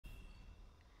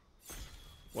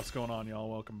What's going on, y'all?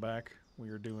 Welcome back. We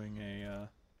are doing a,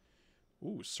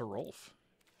 ooh, Serulf.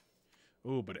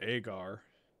 Ooh, but Agar.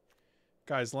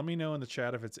 Guys, let me know in the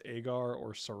chat if it's Agar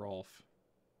or Serulf.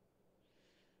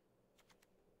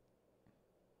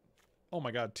 Oh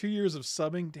my god, 2 years of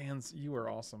subbing? Dan's, you are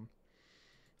awesome.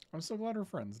 I'm so glad we're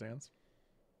friends, Dan's.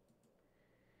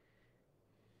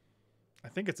 I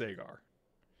think it's Agar.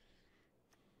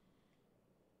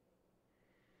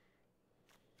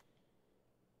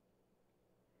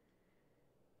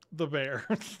 The bear.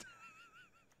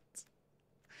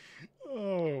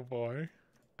 Oh boy.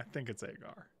 I think it's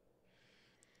Agar.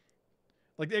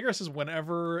 Like, the Agar says,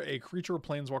 whenever a creature or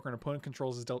planeswalker an opponent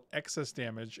controls is dealt excess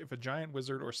damage, if a giant,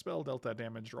 wizard, or spell dealt that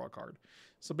damage, draw a card.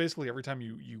 So basically, every time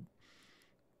you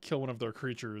kill one of their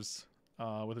creatures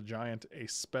with a giant, a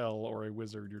spell, or a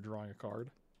wizard, you're drawing a card.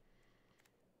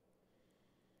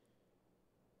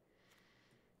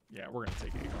 Yeah, we're going to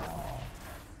take Agar.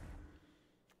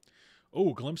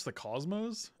 Oh, Glimpse the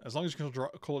Cosmos? As long as you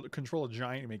control a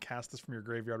giant, you may cast this from your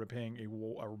graveyard by paying a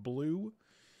blue.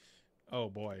 Oh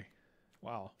boy.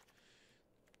 Wow.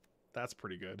 That's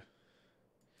pretty good.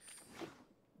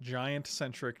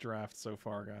 Giant-centric draft so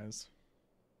far, guys.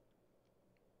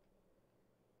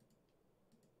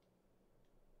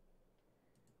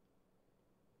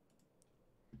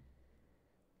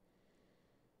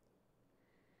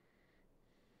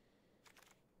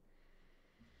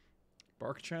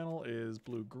 Bark Channel is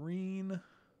blue-green.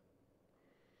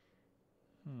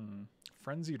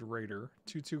 Frenzied Raider.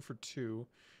 2/2 for 2.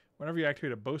 Whenever you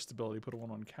activate a boast ability, put a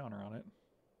 1/1 counter on it.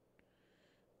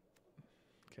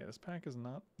 Okay, this pack is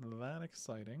not that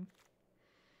exciting.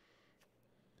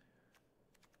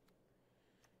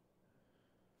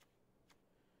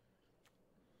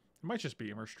 It might just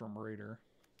be Immerstorm Raider.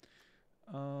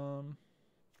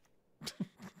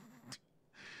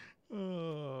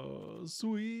 Oh,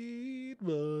 sweet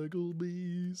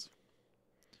Bugglebees.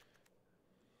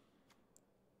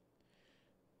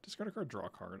 Discard a card, draw a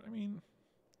card. I mean,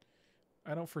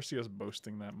 I don't foresee us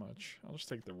boasting that much. I'll just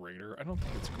take the Raider. I don't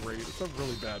think it's great. It's a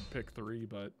really bad pick 3,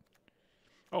 but...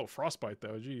 Oh, Frostbite,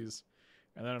 though. Jeez.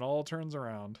 And then it all turns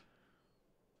around.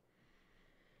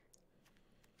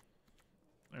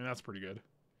 I mean, that's pretty good.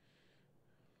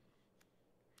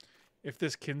 If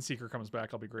this Kinseeker comes back,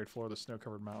 I'll be grateful, or the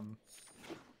Snow-Covered Mountain.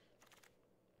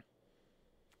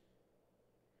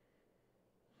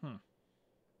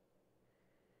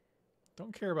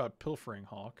 Don't care about Pilfering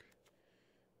Hawk.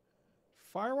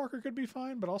 Firewalker could be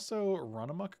fine, but also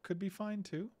Runamuck could be fine,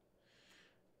 too.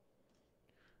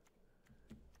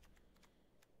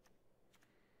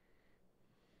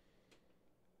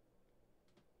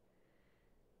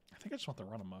 I think I just want the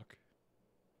Runamuck.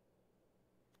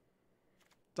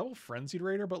 Double Frenzied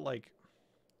Raider, but like...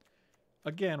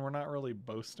 Again, we're not really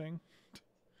boasting.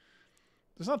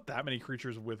 There's not that many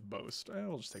creatures with boast.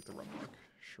 I'll just take the Runamuck.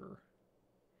 Sure.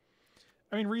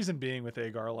 I mean, reason being with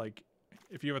Agar, like,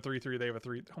 if you have a 3/3, they have a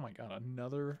 3... Oh my god,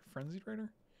 another Frenzied Raider?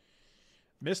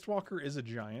 Mistwalker is a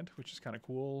giant, which is kind of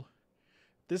cool.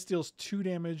 This deals 2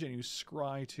 damage, and you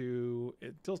scry to...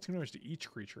 It deals 2 damage to each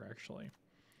creature, actually.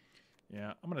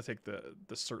 Yeah, I'm going to take the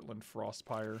Surtland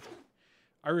Frostpire.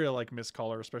 I really like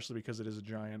Mistcaller, especially because it is a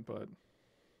giant, but...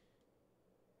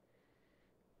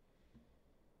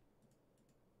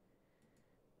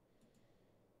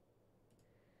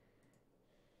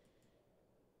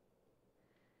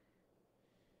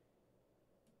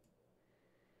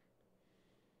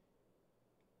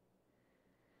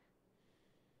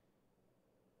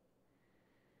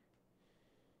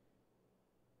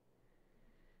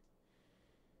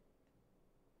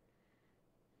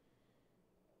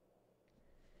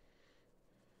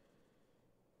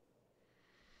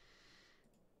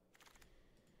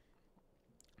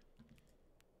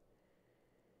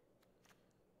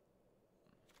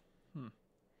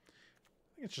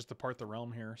 I think it's just to part the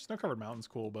realm here. Snow-Covered Mountain's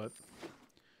cool, but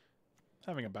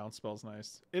having a bounce spell is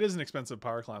nice. It is an expensive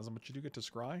Pyroclasm, but you do get to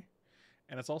scry,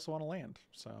 and it's also on a land,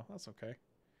 so that's okay.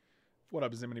 What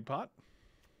up, Ziminy Pot?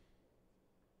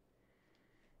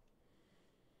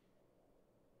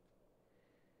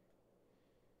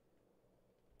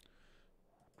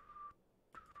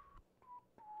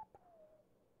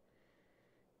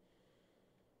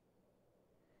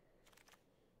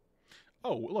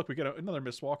 Oh, look, we get another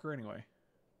Mistwalker anyway.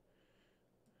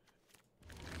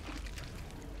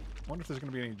 Wonder if there's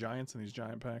going to be any giants in these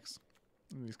giant packs.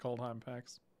 In these Kaldheim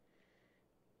packs.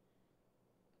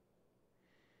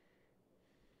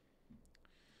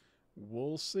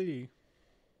 We'll see.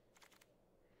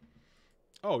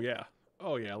 Oh, yeah.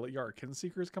 Oh, yeah. Yar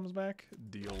Kinseekers comes back.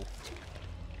 Deal.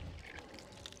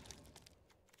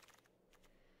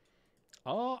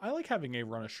 I like having a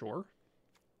run ashore.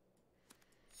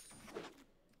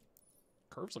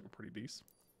 Curve's looking pretty decent.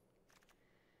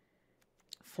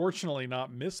 Fortunately,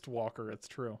 not Mistwalker. It's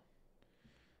true.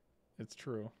 It's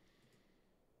true.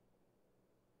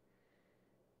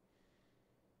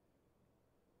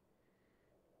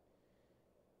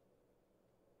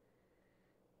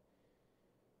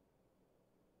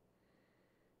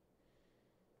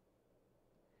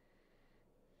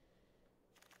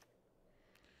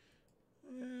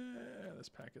 This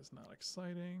pack is not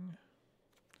exciting.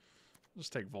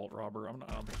 Just take Vault Robber. I don't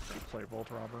think I'm going to play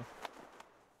Vault Robber.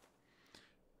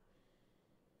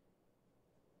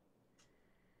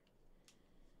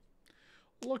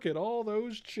 Look at all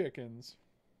those chickens.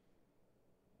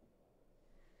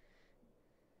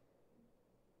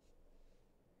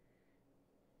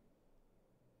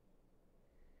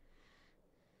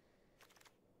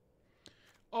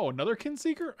 Oh, another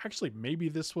Kinseeker? Actually, maybe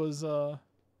this was the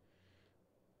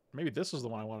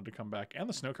one I wanted to come back. And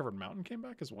the Snow-Covered Mountain came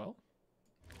back as well.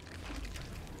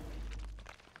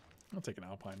 I'll take an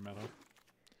Alpine Meadow.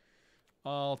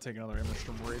 I'll take another Image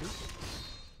from Raider.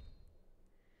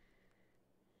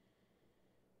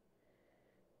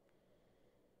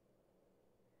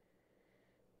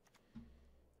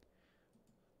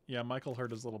 Yeah, Michael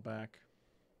hurt his little back.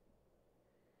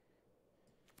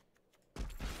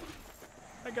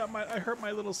 I hurt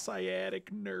my little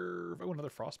sciatic nerve. Oh, another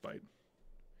Frostbite.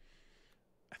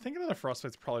 I think another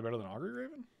Frostbite's probably better than Augury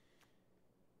Raven.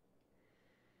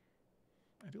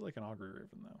 I do like an Augury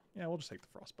Raven, though. Yeah, we'll just take the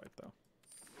Frostbite, though.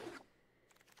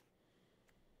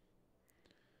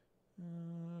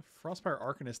 Frostfire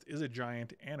Arcanist is a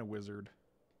giant and a wizard.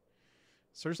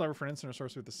 Search Library for an instant or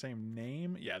sorcery with the same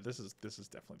name. Yeah, this is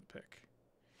definitely the pick.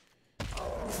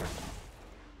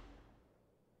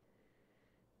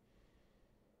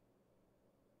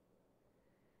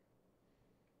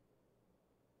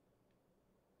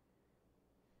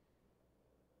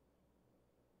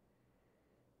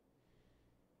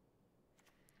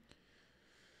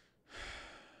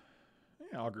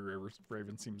 Yeah, Augury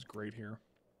Raven seems great here.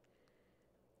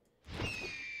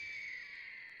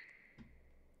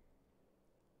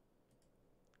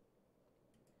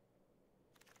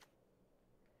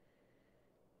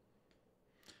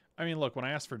 I mean, look, when I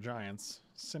asked for giants,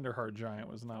 Cinderheart Giant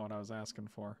was not what I was asking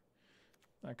for.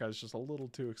 That guy's just a little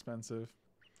too expensive.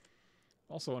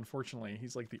 Also, unfortunately,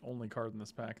 he's like the only card in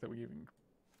this pack that we even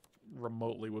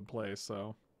remotely would play,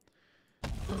 so...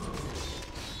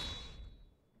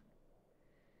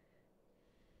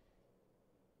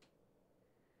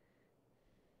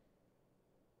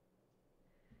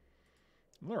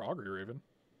 Another Augury Raven.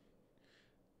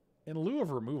 In lieu of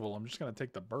removal, I'm just going to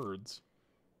take the birds.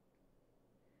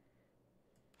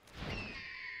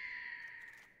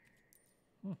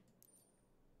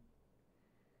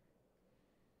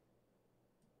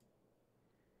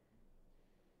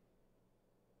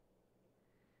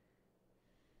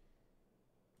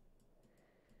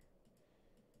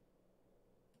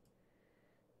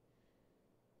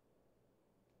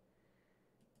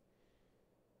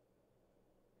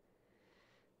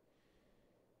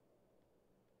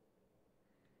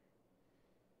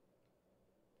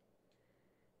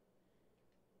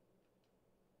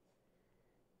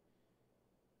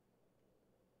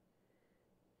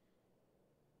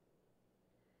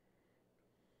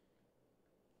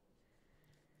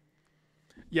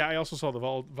 Yeah, I also saw the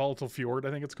Volatile Fjord, I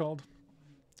think it's called.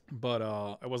 But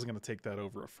I wasn't going to take that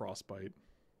over a Frostbite.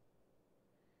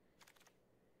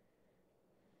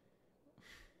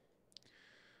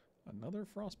 Another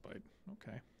Frostbite.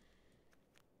 Okay.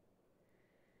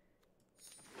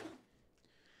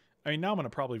 I mean, now I'm going to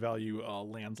probably value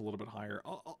lands a little bit higher.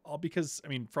 Because, I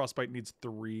mean, Frostbite needs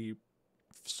 3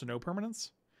 snow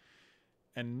permanents.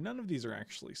 And none of these are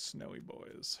actually snowy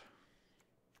boys.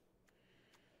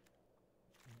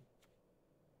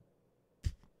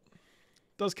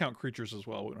 Does count creatures as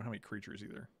well. We don't have any creatures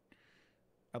either.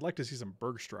 I'd like to see some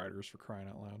Bergstriders for crying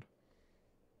out loud.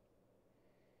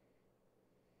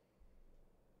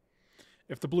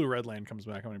 If the blue-red land comes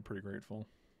back, I'm going to be pretty grateful.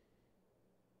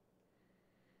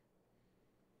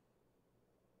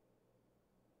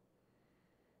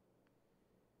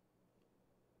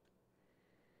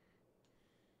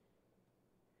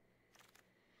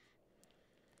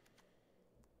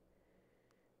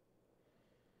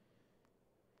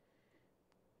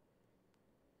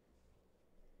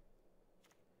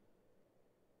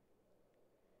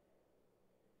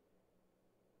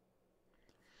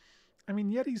 I mean,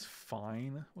 Yeti's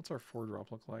fine. What's our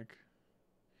 4-drop look like?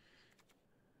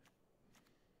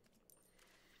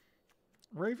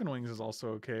 Raven Wings is also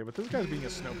okay, but this guy's being a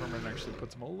snow permanent actually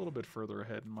puts him a little bit further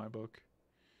ahead in my book.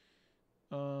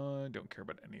 Don't care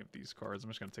about any of these cards. I'm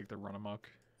just going to take the run amok.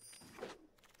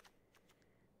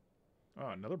 Oh,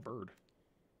 another bird.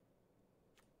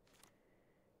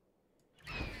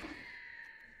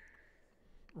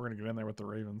 We're going to get in there with the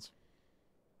Ravens.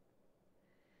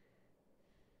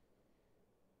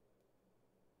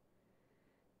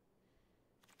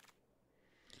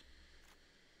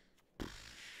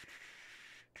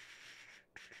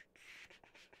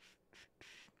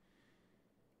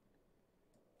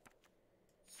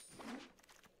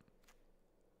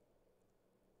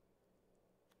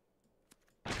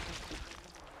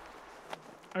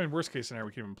 I mean, worst case scenario,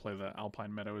 we can even play the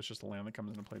Alpine Meadow. It's just a land that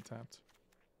comes into play tapped.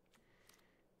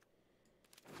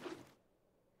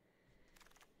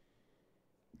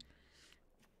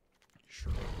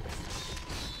 Sure.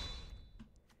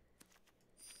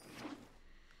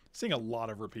 Seeing a lot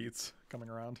of repeats coming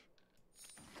around.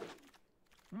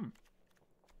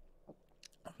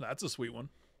 That's a sweet one.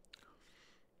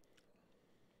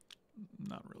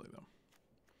 Not really, though.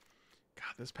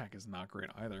 God, this pack is not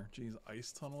great either. Jeez,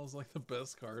 Ice Tunnel is like the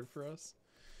best card for us.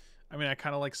 I mean, I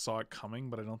kind of like saw it coming,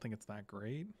 but I don't think it's that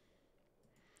great.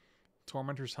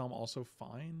 Tormentor's Helm also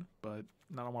fine, but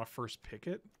I don't want to first pick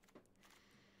it.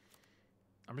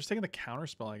 I'm just taking the counter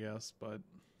spell, I guess, but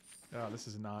this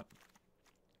is not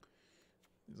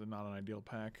an ideal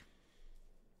pack.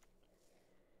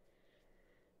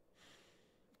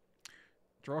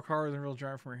 Draw a card with a real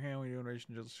giant from your hand. When you do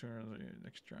innovation, just sooner the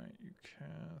next giant you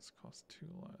cast costs 2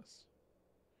 less.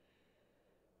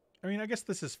 I mean, I guess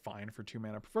this is fine for 2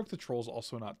 mana. Provoke the Troll's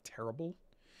also not terrible,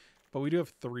 but we do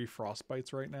have 3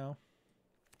 Frostbites right now.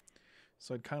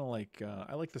 So I'd kind of like,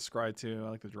 I like the Scry too. I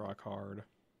like the draw a card.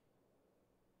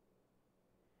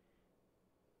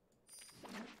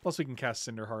 Plus we can cast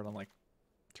Cinderheart on like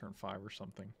turn 5 or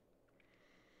something.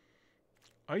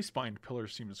 Icebind Pillar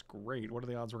seems great. What are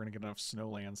the odds we're going to get enough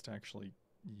snowlands to actually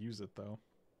use it, though?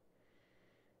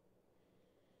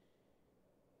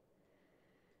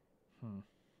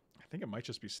 I think it might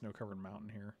just be Snow-Covered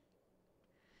Mountain here.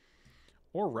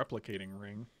 Or Replicating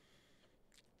Ring.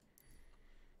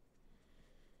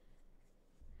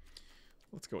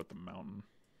 Let's go with the mountain.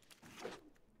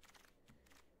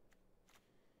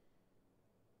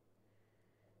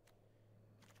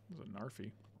 There's a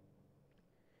Narfi.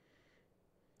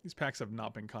 These packs have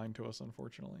not been kind to us,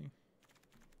 unfortunately.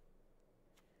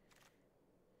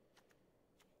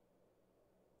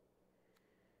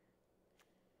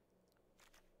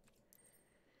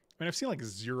 I mean, I've seen like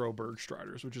 0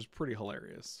 Bergstriders, which is pretty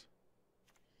hilarious.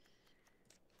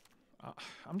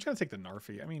 I'm just going to take the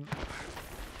Narfi. I mean,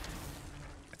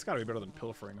 it's got to be better than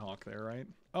Pilfering Hawk there, right?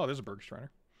 Oh, there's a Bergstrider.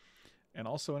 And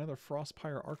also another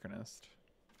Frostpire Arcanist.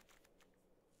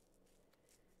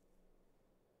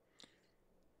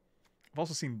 I've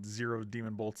also seen 0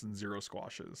 Demon Bolts and 0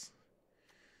 Squashes.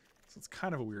 So it's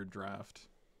kind of a weird draft.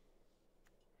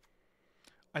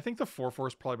 I think the 4/4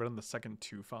 is probably better than the second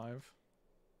 2/5.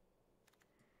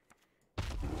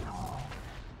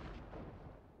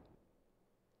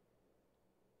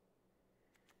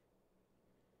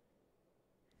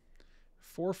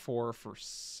 Four for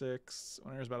 6.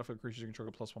 When enters battlefield, creatures you control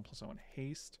get +1/+1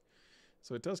 haste.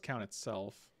 So it does count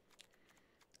itself.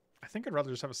 I think I'd rather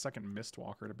just have a second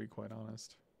Mistwalker, to be quite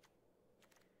honest.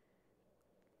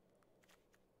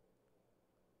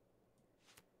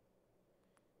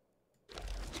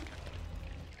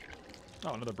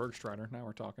 Oh, another Bergstrider. Now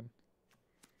we're talking.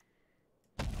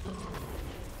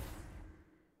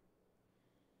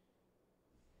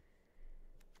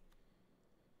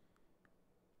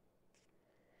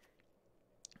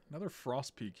 Another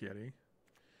Frostpeak Yeti.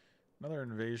 Another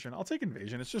Invasion. I'll take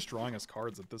Invasion. It's just drawing us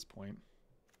cards at this point.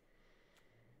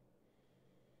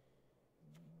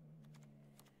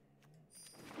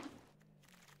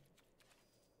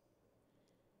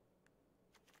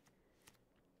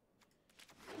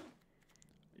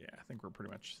 Yeah, I think we're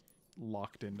pretty much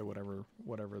locked into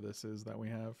whatever this is that we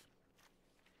have.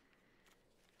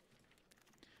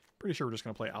 Pretty sure we're just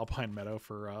going to play Alpine Meadow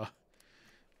for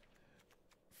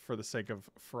the sake of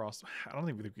Frost. I don't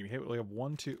think we can hit. We have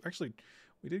 1, 2. Actually,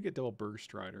 we did get double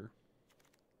Bergstrider.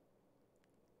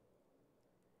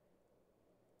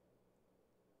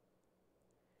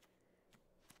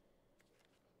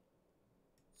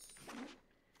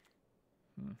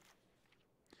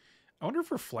 I wonder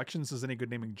if Reflections is any good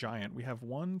naming giant. We have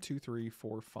 1, 2, 3,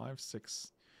 4, 5,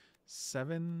 6,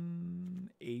 7,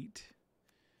 8,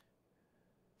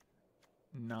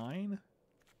 9.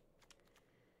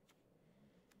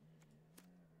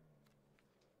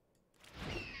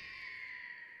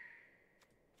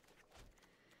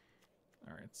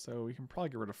 Alright, so we can probably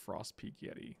get rid of Frostpeak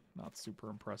Yeti. Not super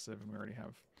impressive, and we already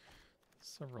have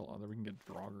Several other. We can get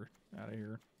Draugr out of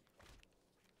here.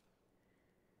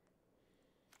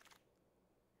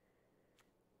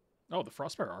 Oh, the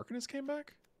Frostfire Arcanist came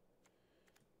back?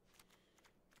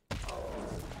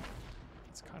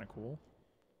 That's kind of cool.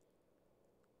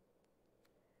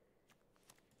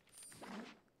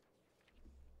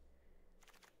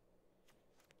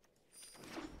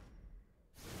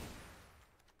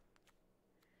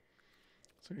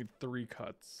 So we need 3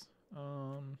 cuts.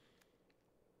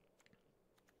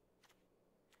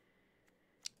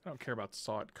 I don't care about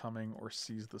Saw It Coming or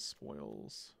Seize the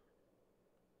Spoils.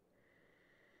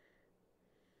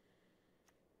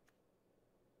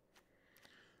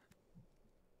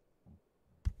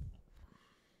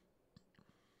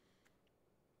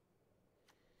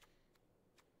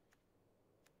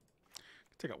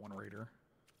 Take out 1 Raider.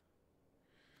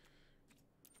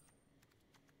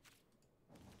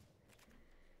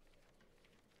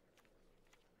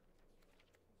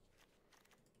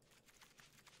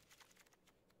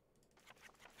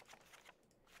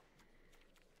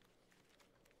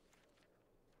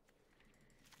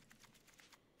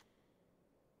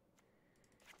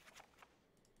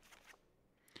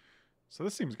 So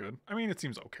this seems good. I mean, it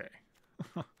seems okay.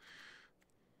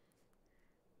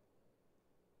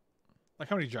 Like,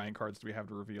 how many giant cards do we have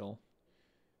to reveal?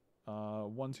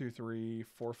 1, 2, 3,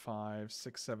 4, 5,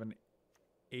 6, 7,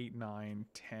 8, 9,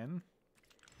 10.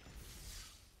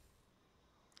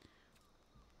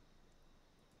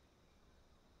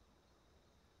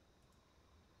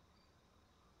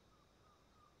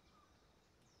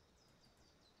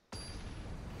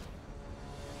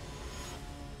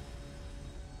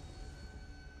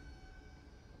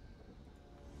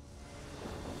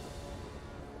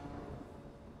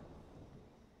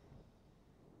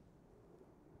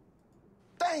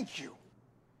 Thank you.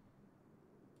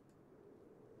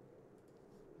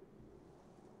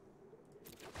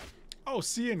 Oh,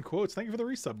 see you in quotes. Thank you for the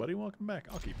resub, buddy. Welcome back.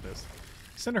 I'll keep this.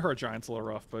 Cinderheart Giant's a little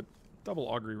rough, but double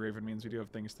Augury Raven means we do have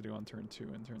things to do on turn 2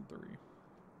 and turn 3.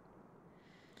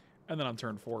 And then on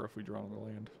turn 4 if we draw another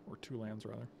land. Or 2 lands,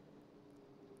 rather.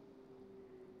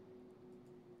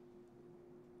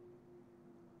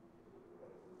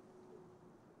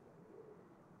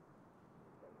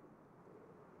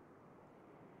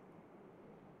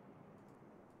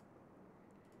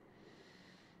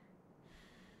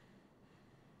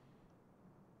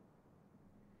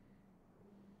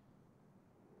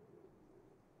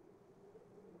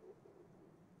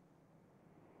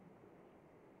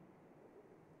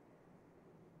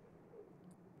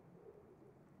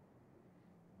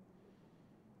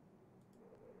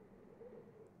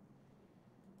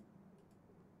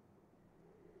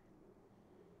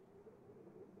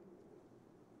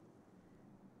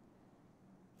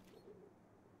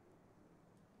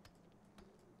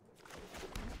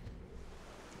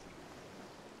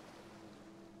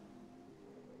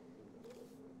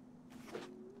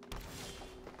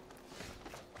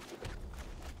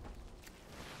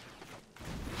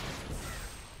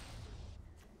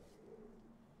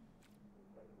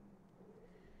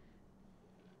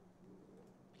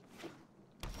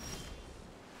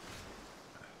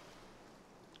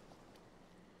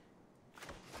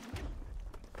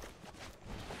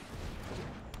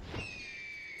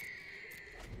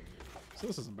 So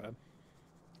this isn't bad.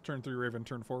 Turn 3 Raven,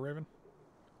 turn 4 Raven.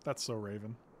 That's so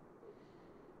Raven.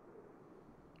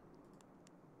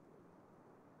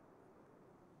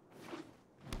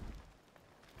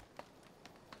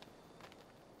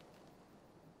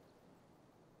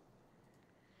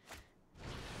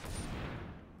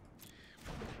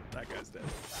 That guy's dead.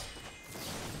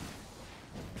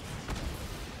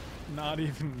 Not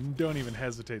even, don't even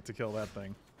hesitate to kill that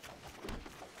thing.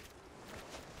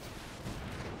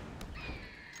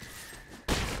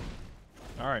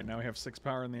 Alright, now we have 6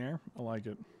 power in the air. I like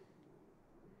it.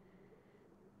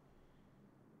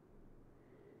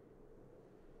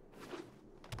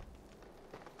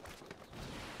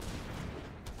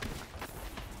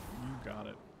 You got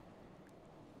it.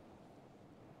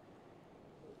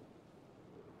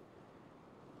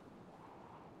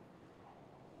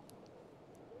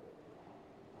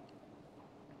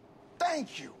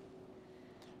 Thank you.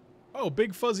 Oh,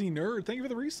 Big Fuzzy Nerd. Thank you for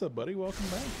the resub, buddy. Welcome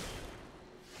back.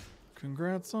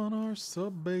 Congrats on our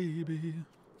sub, baby.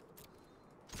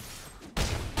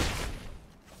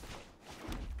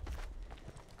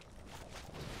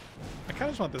 I kind of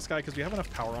just want this guy because we have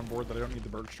enough power on board that I don't need the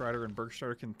Bergstrider, and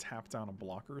Bergstrider can tap down a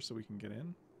blocker so we can get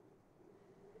in.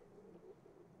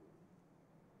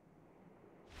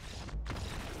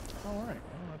 Alright,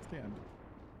 well, that's the end.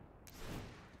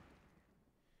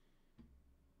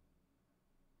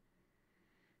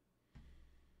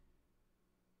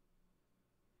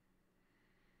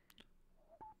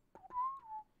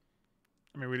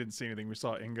 I mean, we didn't see anything. We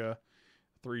saw Inga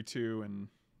 3-2, and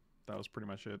that was pretty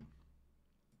much it.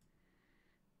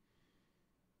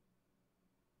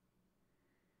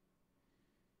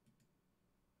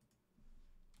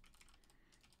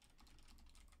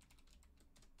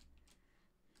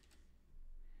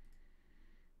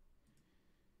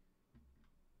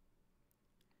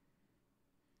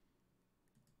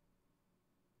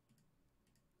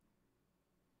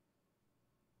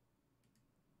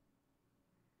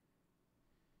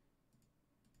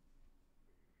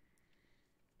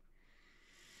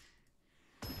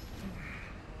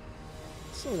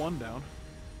 Still one down.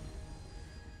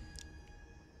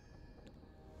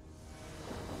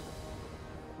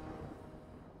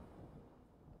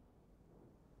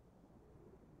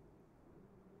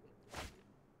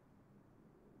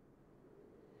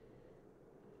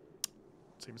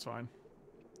 Seems fine.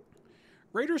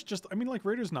 Raiders just, I mean, like,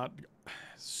 Raiders not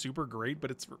super great, but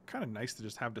it's kind of nice to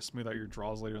just have to smooth out your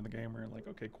draws later in the game where you're like,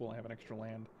 okay, cool, I have an extra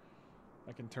land.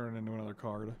 I can turn it into another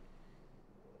card.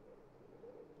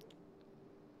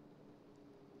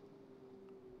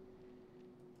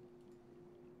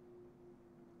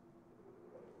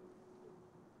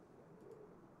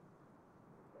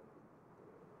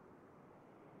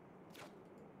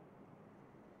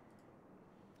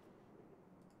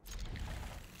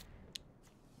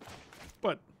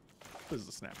 But this is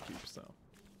a snap keep, so.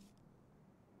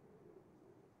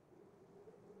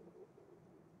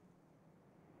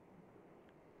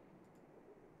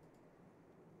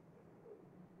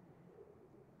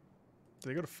 Did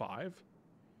they go to 5?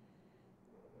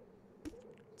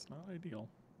 It's not ideal.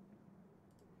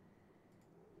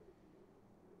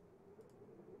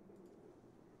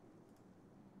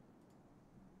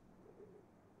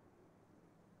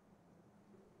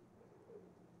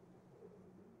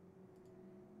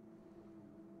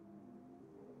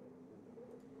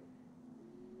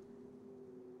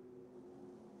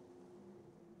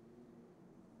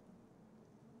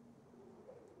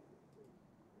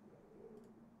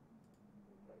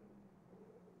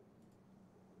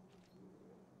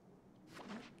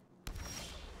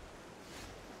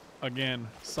 Again,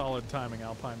 solid timing,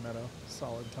 Alpine Meadow.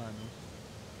 Solid timing.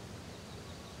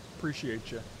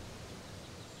 Appreciate you.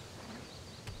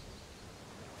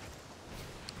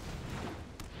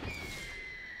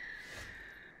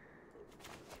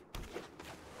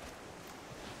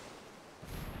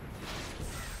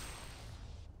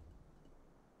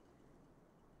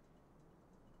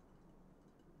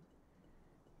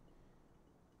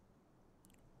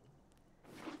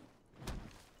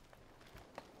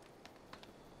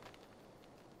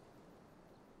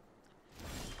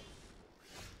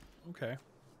 Okay.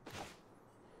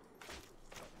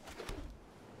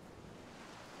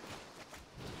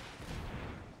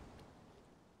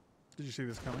 Did you see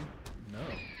this coming? No.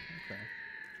 Okay.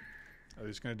 Are they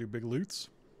just going to do big loots?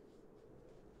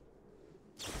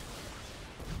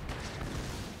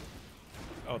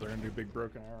 Oh, they're going to do big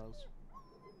broken arrows.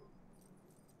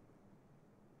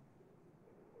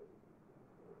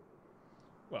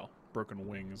 Well, broken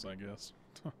wings, I guess.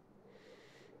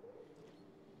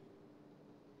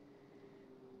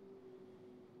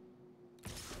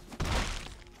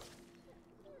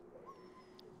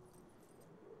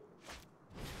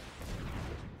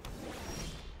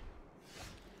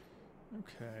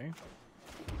 Okay.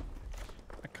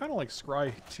 I kind of like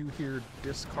Scry 2 here,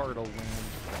 discard a land,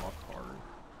 draw a card.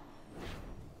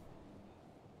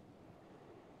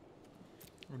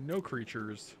 No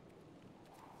creatures.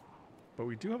 But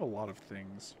we do have a lot of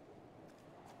things.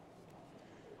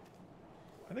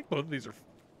 I think both of these are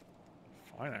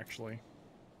fine, actually.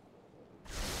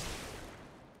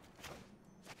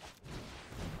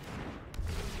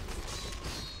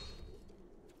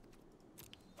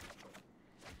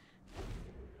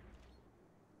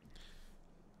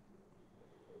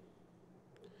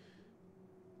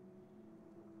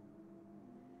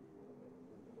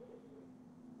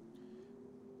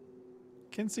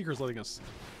 Kinseeker's letting us...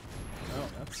 Oh,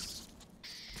 that's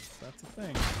a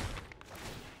thing.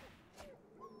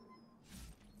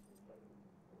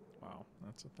 Wow,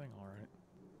 that's a thing, all right.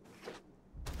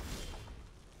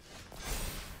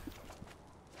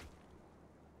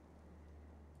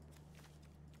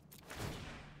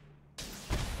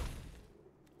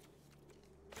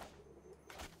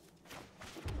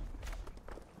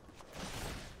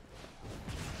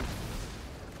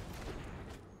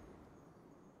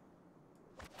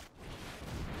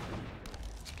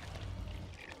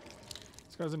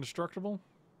 This guy's indestructible?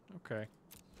 Okay.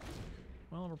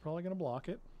 Well, we're probably going to block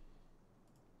it.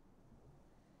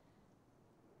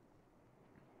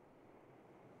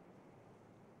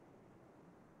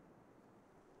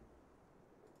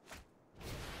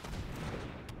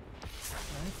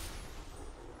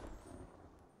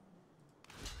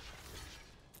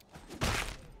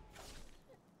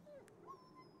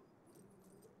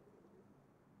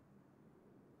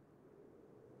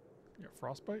 Yeah,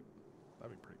 Frostbite?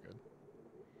 That'd be pretty good.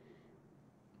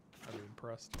 I'd be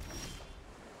impressed.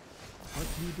 But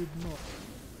you did not.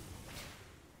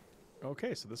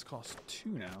 Okay, so this costs 2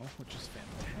 now, which is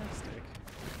fantastic.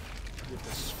 Get the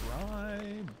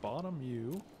Scry, bottom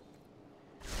you.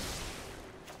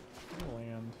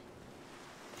 Land.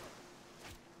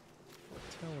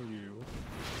 Tell you.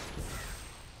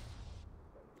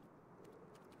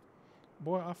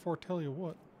 Boy, I foretell you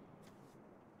what.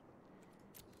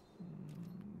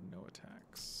 No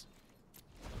attacks.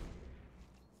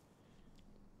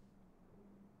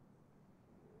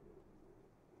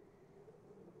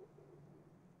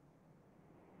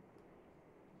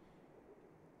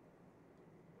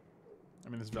 I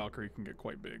mean, this Valkyrie can get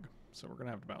quite big, so we're going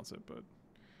to have to bounce it, but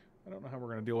I don't know how we're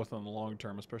going to deal with it in the long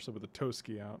term, especially with the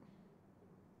Toski out.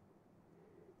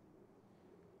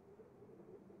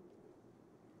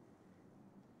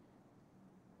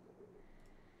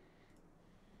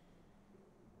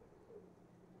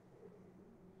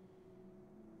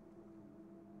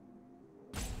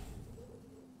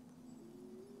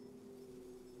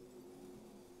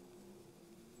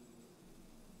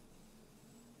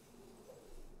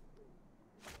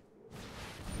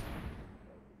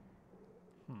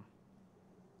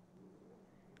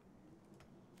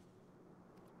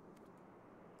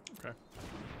 Okay.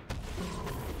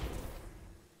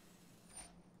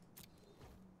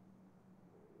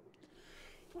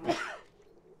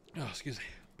 Oh, excuse me.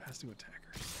 Pass to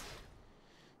attackers.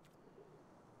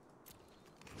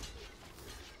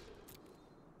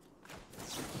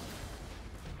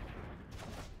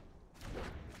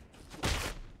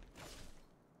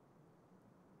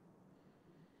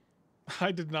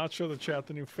 I did not show the chat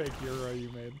the new fake Euro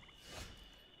you made.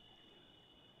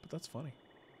 But that's funny.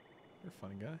 You're a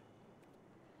funny guy.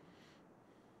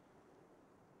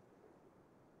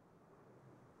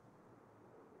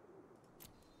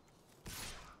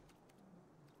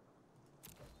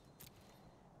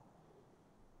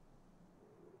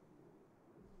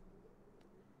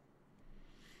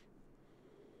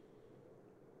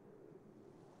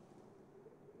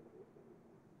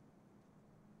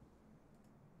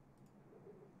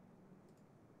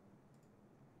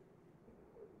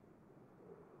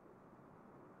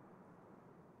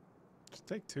 Just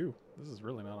take 2. This is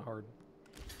really not a hard...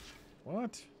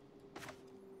 What?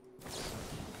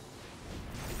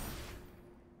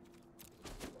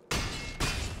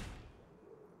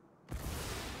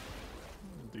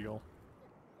 Deal.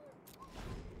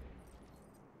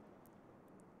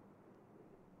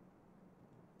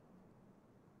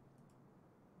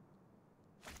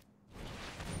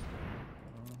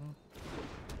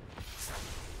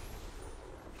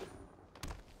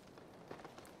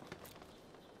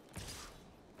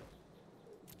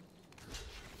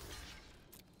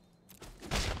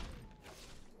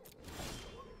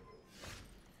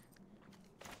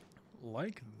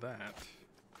 Like that.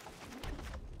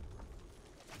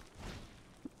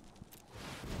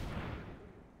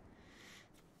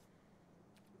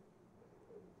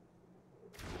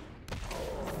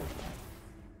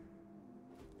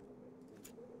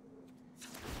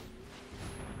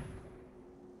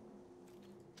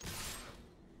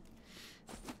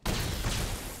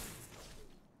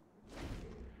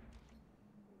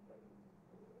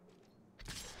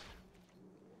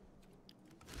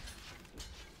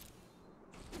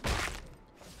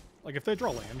 Like, if they draw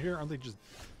land here, aren't they just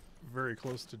very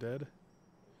close to dead?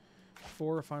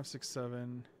 4, 5, 6,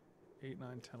 7, 8, 9,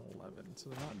 10, 11. So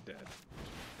they're not dead.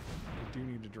 They do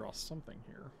need to draw something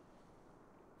here.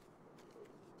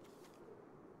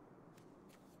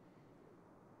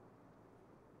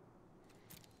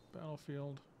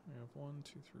 Battlefield. We have 1,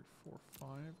 2, 3, 4, 5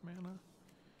 mana.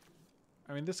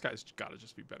 I mean, this guy's got to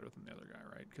just be better than the other guy,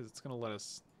 right? Because it's going to let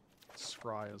us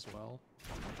scry as well.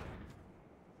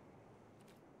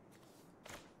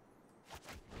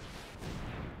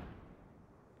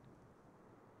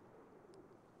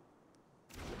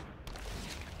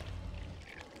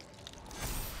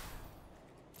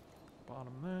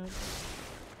 Bottom that.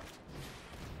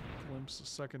 Glimpse a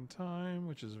second time,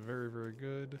 which is very, very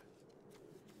good.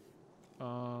 Yeah,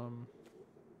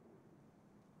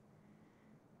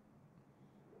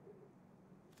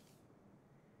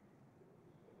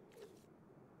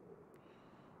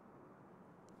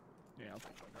 I'll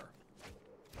take that.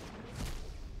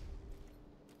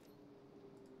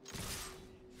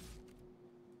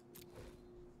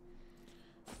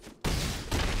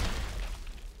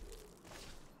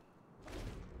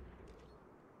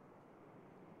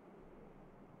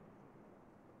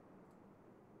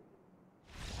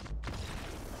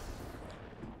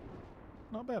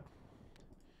 Not bad.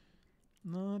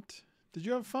 Not... Did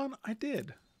you have fun? I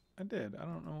did. I did. I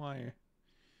don't know why. I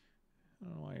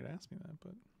don't know why you'd ask me that,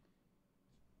 but.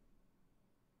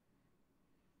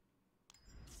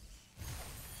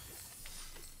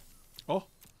 Oh,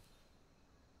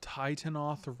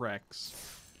 Titanoth Rex.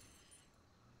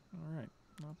 All right,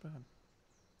 not bad.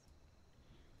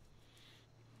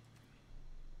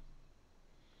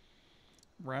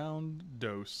 Round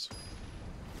dose.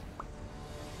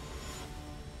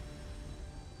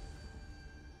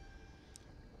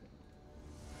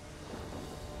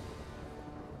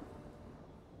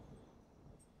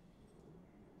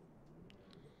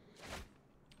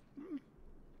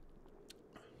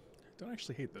 I don't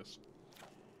actually hate this.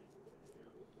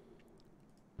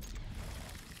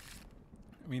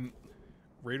 I mean,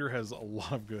 Raider has a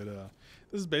lot of good.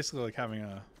 This is basically like having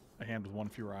a hand with one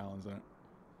fewer islands in it.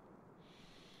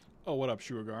 Oh, what up,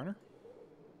 Shua Garner?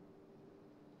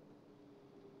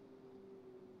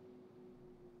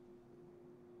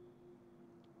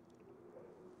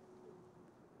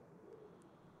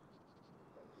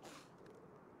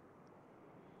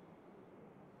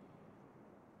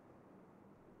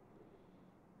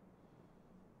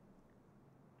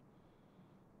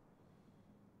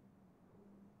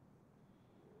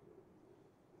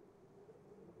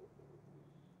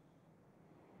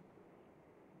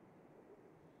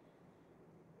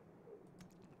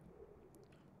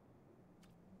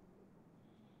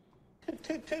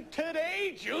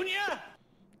 Today, Junior?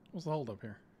 What's the holdup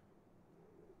here?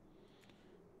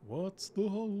 What's the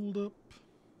holdup?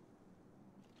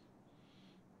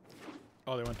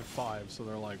 Oh, they went to 5, so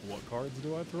they're like, what cards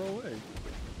do I throw away?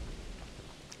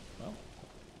 Well,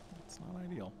 that's not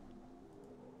ideal.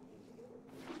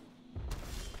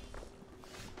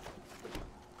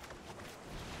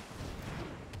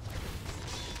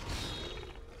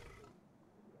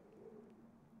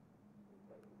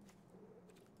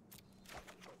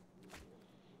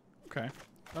 Okay,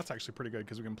 that's actually pretty good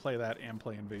because we can play that and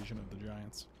play Invasion of the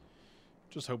Giants.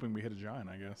 Just hoping we hit a giant,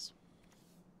 I guess.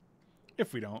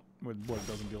 If we don't, what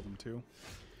doesn't deal them 2.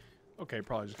 Okay,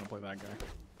 probably just gonna play that guy.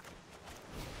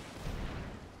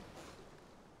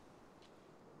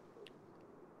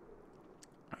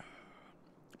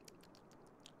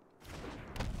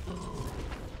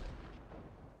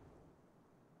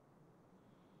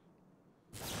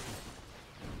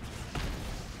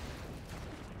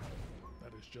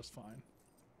 That is just fine.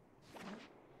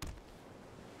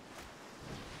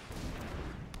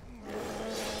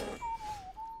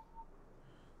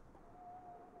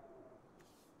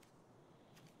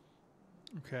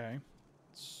 Okay,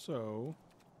 so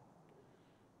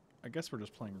I guess we're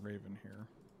just playing Raven here.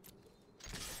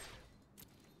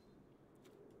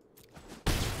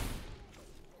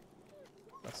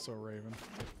 That's so Raven.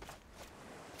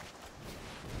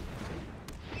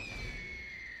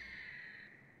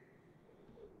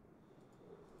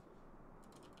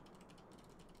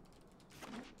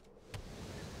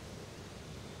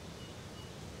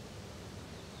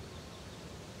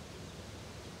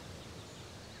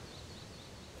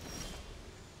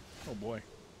 Oh boy.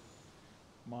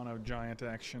 Mono giant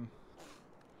action.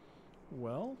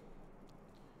 Well,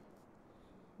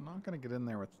 I'm not gonna get in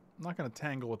there with, I'm not gonna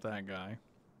tangle with that guy.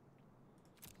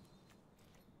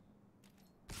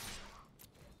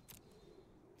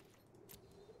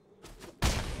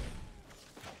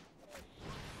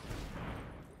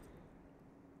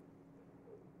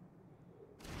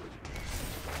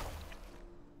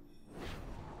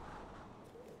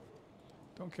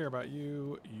 Don't care about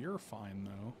you. You're fine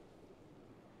though.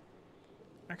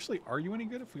 Actually, are you any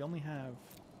good if we only have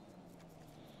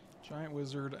giant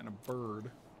wizard and a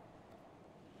bird?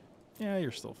 Yeah,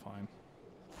 you're still fine.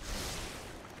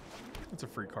 It's a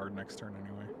free card next turn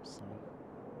anyway, so.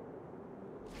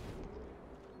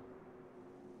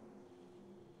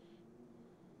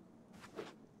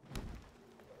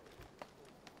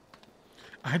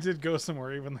 I did go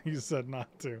somewhere even though you said not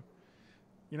to.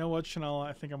 You know what, Chanel?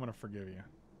 I think I'm going to forgive you.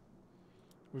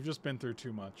 We've just been through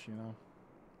too much, you know?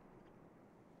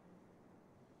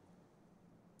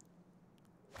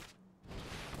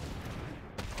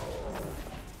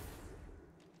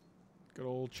 Good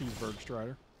old Cheeseburg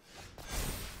Strider.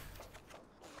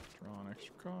 Draw an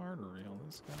extra card, reveal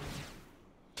this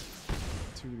guy.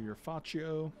 2 to your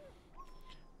Faccio.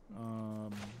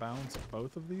 Bounce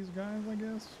both of these guys, I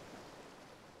guess.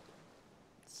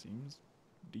 Seems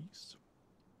decent.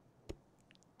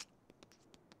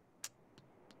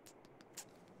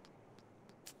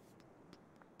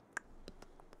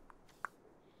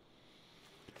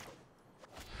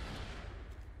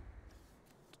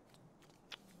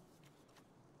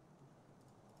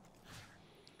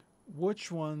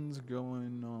 Which one's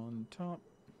going on top?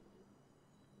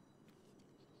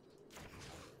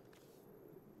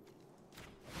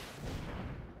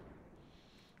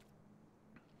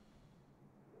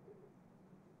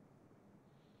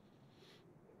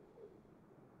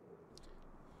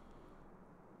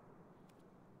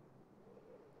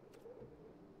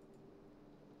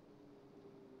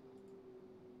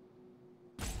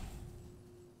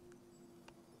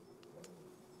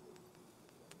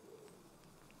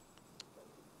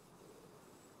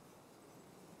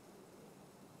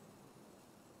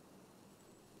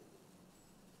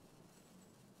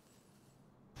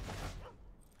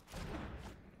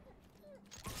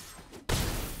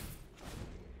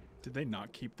 Did they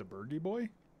not keep the Birdie Boy?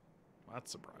 Well,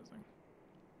 that's surprising.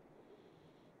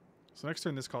 So next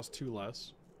turn this costs 2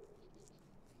 less.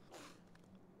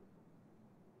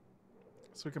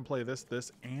 So we can play this,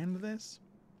 this, and this.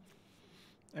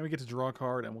 And we get to draw a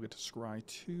card, and we'll get to scry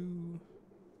 2.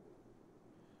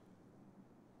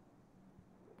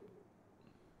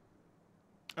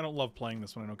 I don't love playing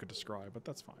this when I don't get to scry, but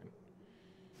that's fine.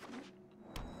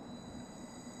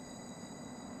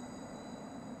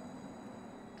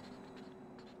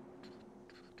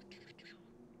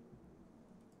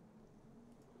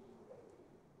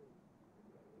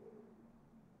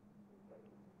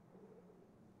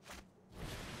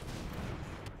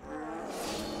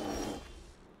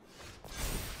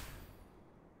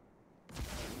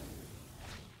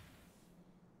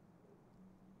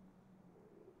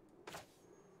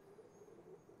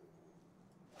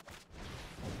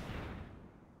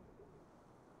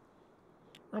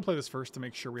 We're gonna play this first to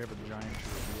make sure we have a giant to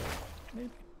reveal. Maybe.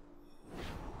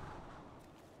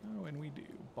 Oh, and we do.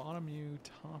 Bottom U,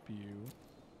 top U.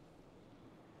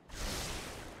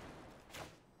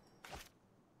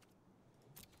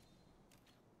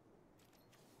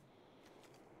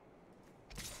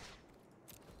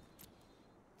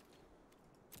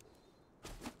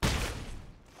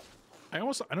 I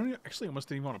almost didn't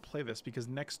even want to play this because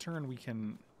next turn we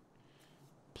can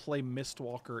play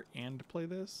Mistwalker and play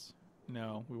this.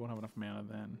 No, we won't have enough mana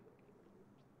then.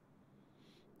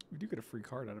 We do get a free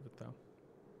card out of it, though.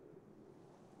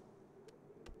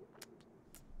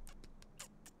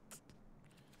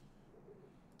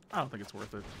 I don't think it's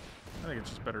worth it. I think it's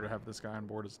just better to have this guy on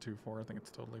board as 2/4. I think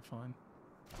it's totally fine.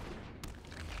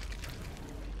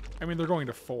 I mean, they're going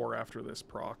to 4 after this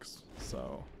procs,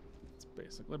 so it's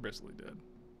they're basically dead.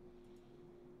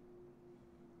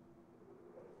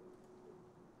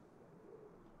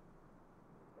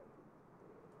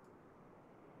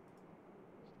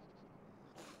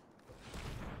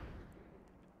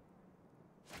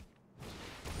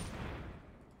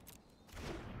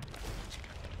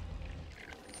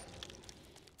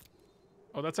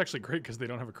 Oh, that's actually great because they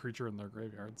don't have a creature in their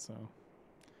graveyard, so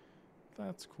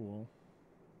that's cool.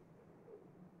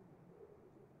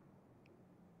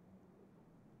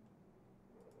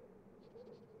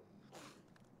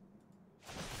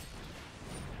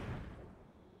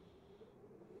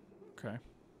 Okay.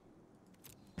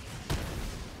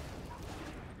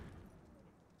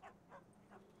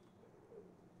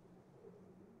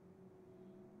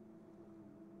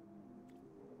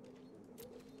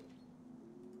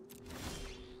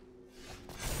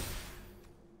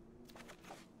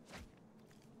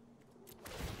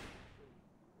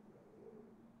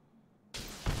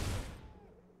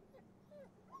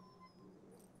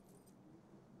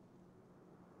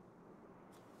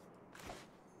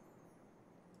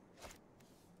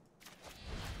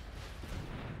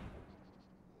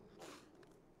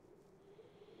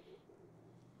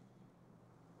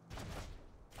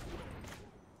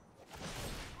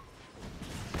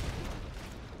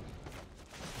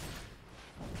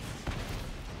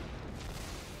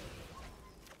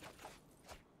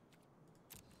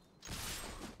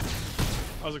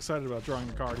 I was excited about drawing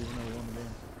the card even though we won the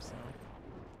game, so.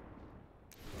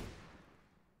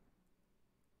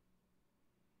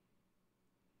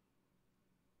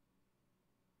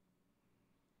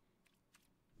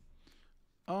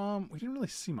 We didn't really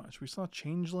see much. We saw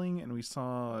Changeling and we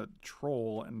saw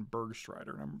Troll and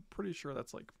Bergstrider, and I'm pretty sure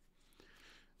that's like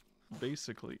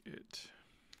basically it.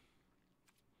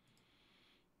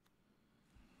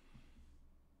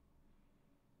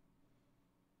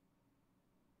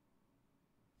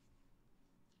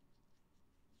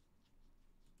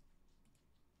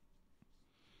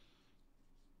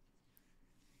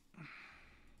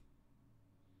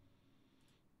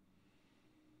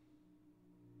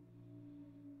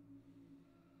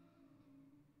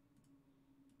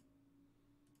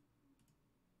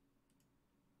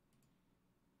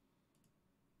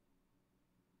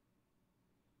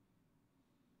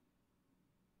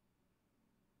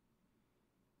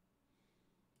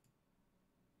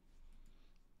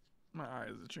 My eye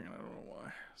is itching, and I don't know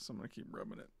why, so I'm going to keep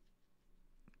rubbing it.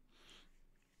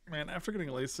 Man, after getting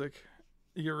LASIK,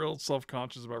 you get real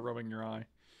self-conscious about rubbing your eye.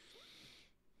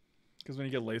 Because when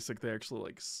you get LASIK, they actually,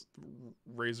 like,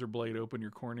 razor blade open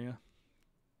your cornea.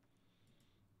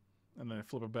 And then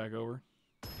flip it back over.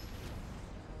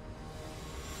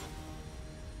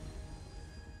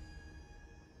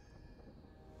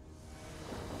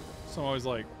 So I'm always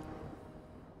like,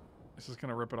 is this going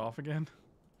to rip it off again?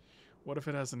 What if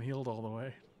it hasn't healed all the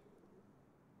way?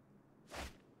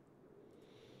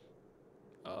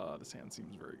 This hand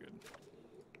seems very good.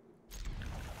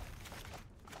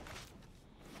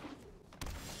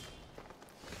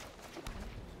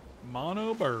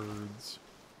 Mono birds.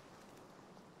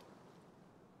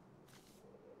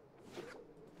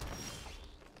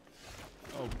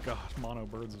 Oh god, mono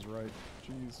birds is right.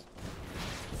 Jeez.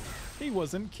 He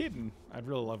wasn't kidding. I'd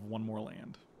really love one more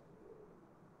land.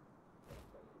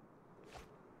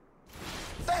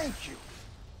 Thank you.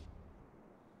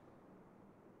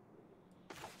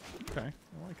 Okay,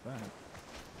 I like that.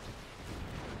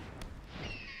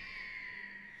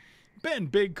 Ben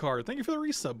Big Card, thank you for the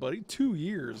resub, buddy. 2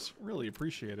 years. Really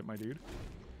appreciate it, my dude.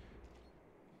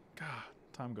 God,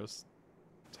 time goes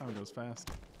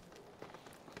fast.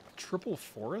 Triple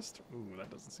Forest? Ooh, that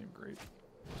doesn't seem great.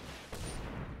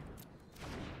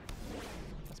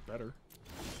 That's better.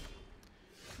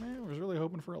 Man, I was really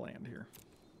hoping for a land here.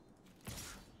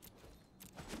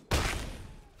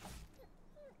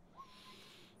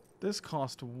 This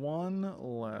cost 1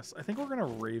 less. I think we're gonna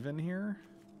Raven here.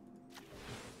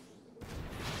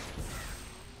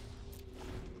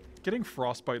 Getting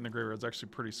Frostbite in the graveyard is actually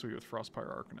pretty sweet with Frostpire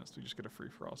Arcanist. We just get a free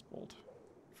Frostbolt.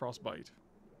 Frostbite.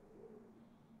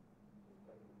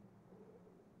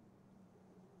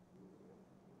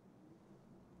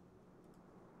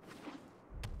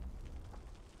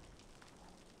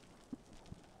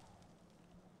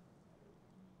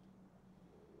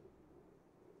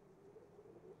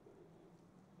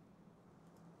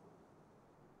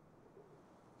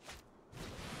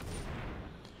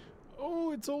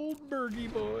 Oh, it's old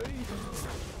Bergie boy.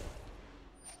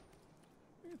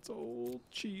 It's old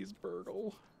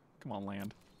Cheeseburgle. Come on,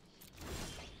 land.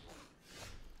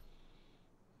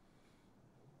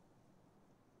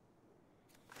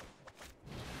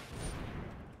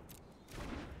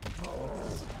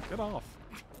 Get off.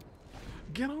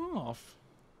 Get off.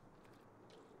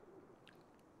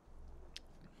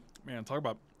 Man, talk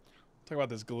about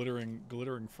this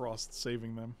glittering frost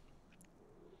saving them.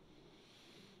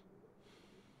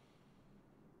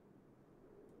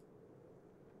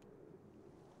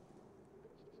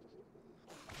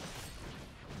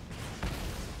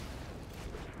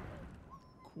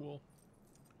 Cool.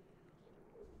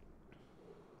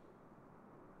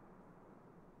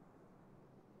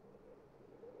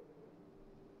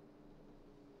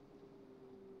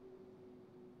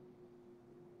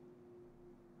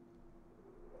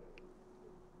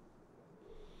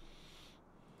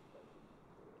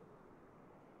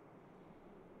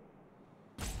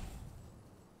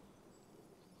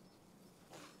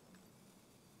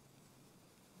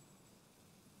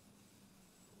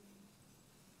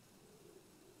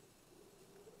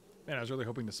 Man, I was really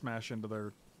hoping to smash into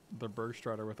their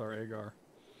Bergstrider with our Agar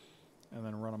and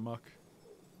then run amok.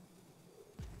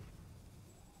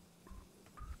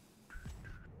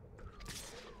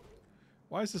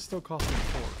 Why is this still costing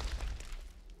 4?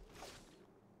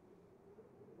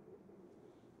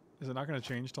 Is it not going to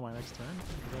change till my next turn?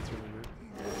 That's really weird.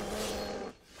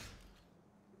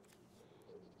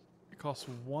 It costs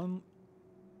 1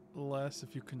 less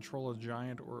if you control a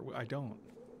giant, or I don't.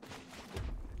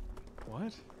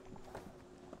 What?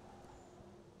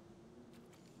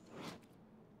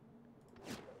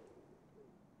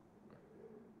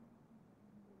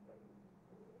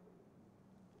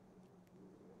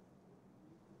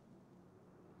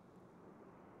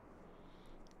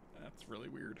 That's really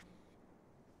weird.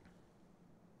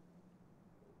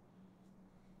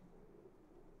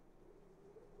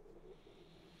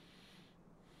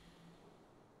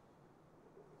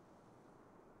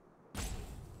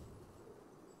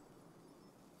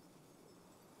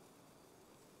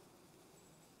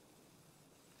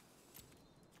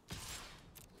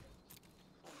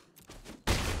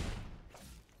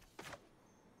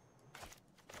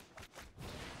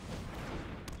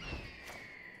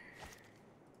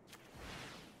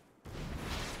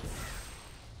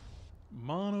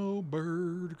 Mono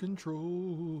bird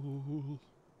control.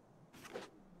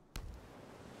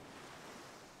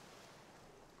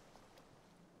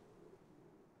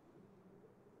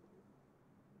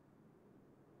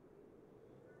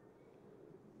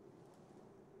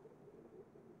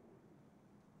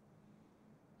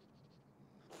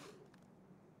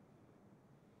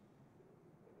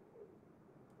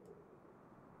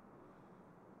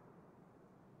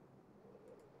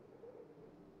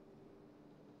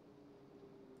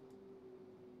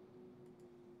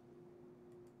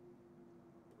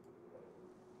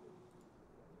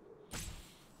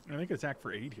 I think attack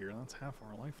for 8 here. That's half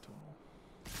our life total.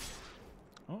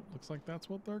 Oh, looks like that's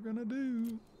what they're gonna do.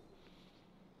 3,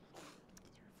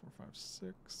 4, 5,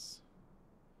 6.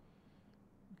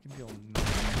 We can deal 9.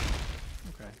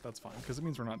 Okay, that's fine, because it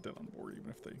means we're not dead on board even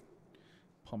if they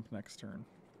pump next turn.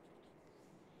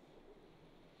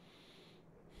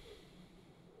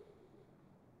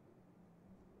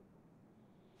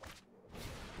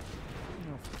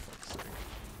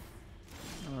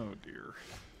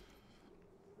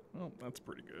 here. Oh, that's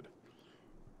pretty good.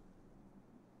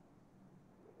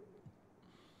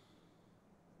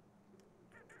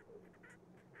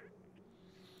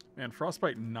 Man,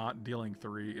 Frostbite not dealing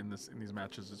 3 in these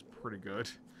matches is pretty good.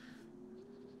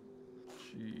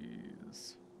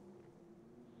 Jeez.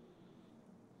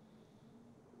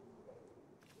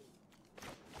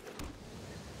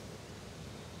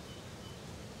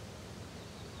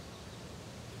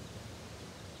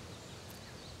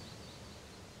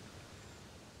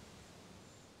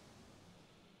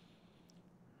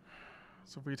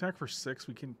 So if we attack for 6,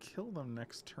 we can kill them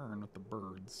next turn with the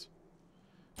birds.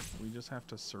 We just have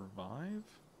to survive.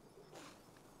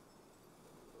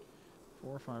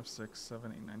 4, 5, 6,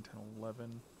 7, 8, 9, 10,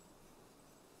 11.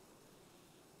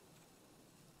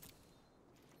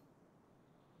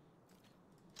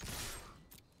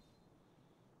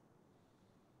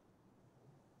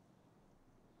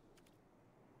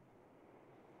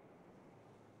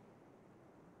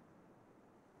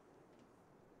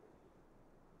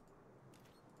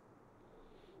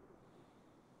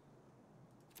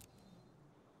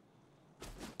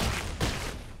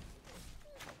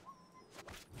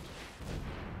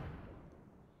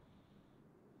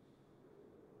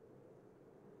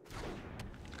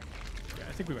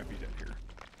 I think we might be dead here.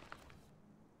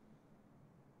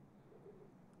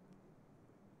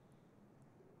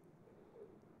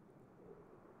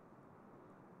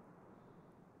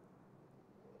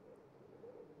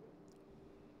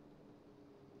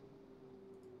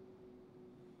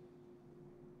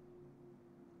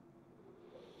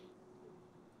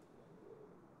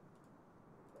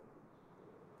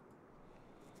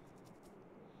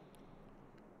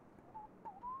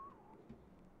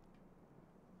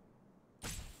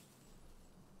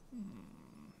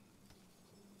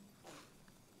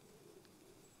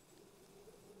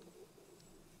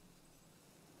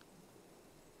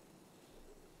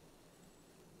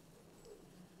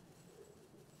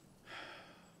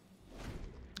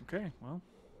 Okay, well,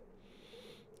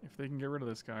 if they can get rid of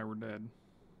this guy, we're dead.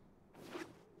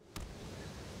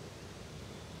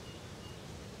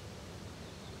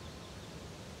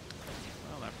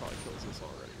 Well, that probably kills us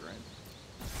already, right?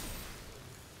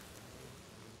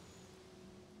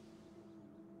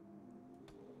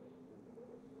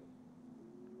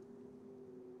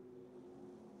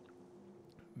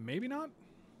 Maybe not?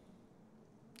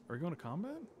 Are we going to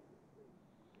combat?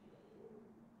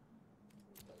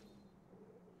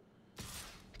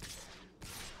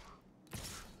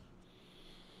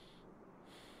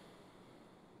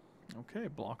 Okay,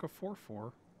 block a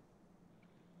 4/4.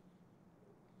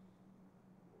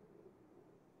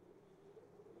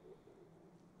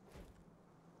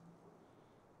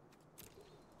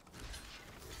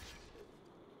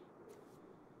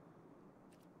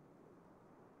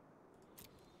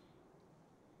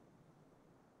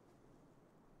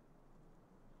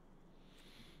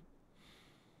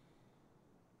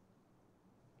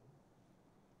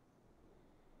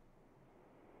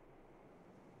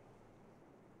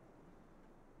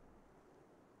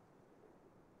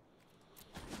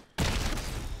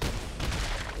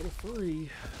 Free.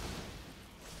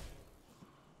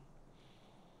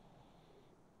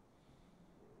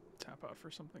 Tap out for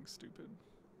something stupid.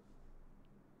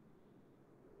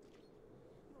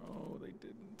 Oh, they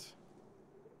didn't.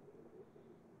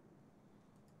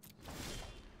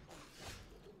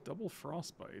 Double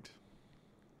frostbite.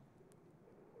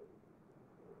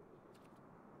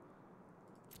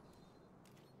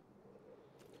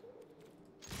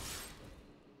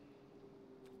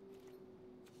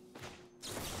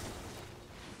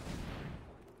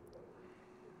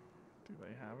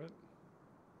 Have it?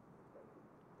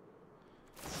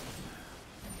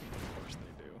 Of course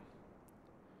they do.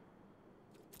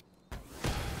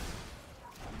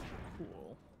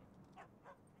 Cool.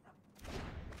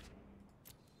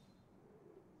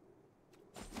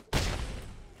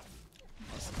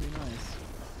 Must be nice.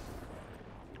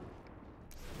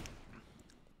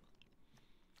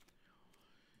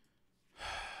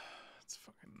 It's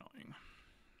fucking annoying.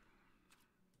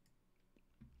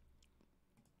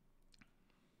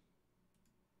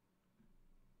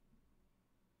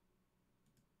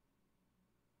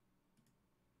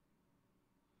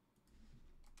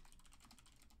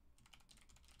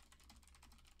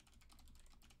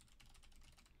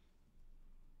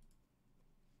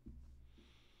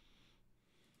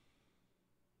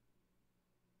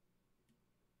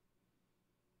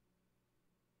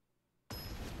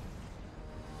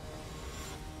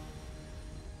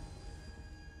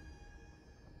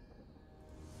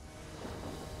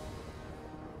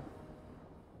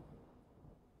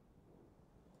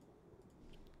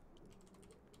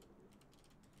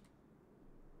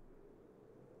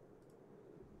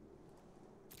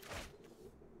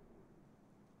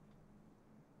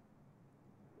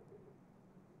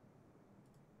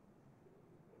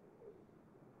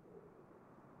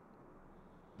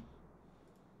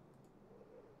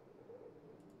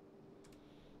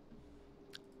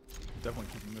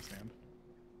 Definitely keeping this hand.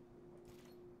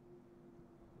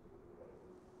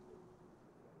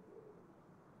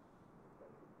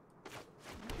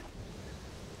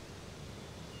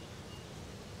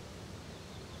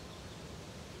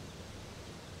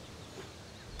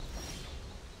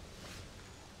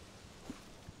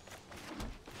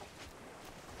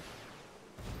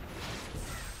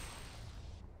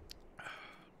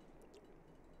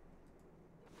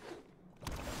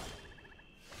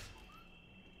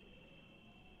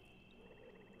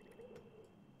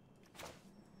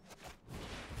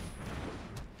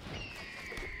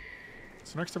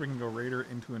 So next time we can go Raider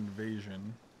into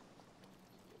Invasion.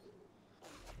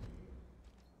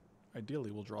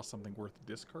 Ideally, we'll draw something worth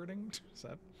discarding. Is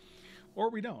that? Or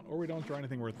we don't. Or we don't draw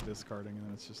anything worth discarding, and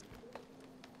then it's just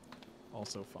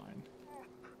also fine.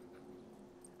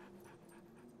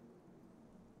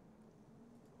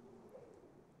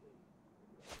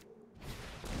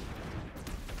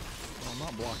 Well, I'm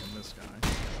not blocking this guy. I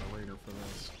got a Raider for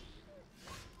this.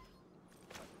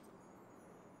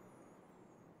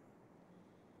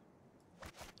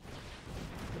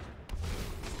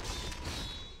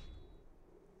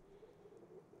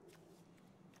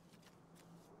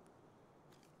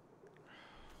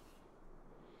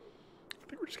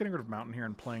 We're just getting rid of Mountain here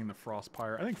and playing the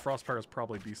Frostpire. I think Frostpire is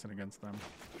probably decent against them.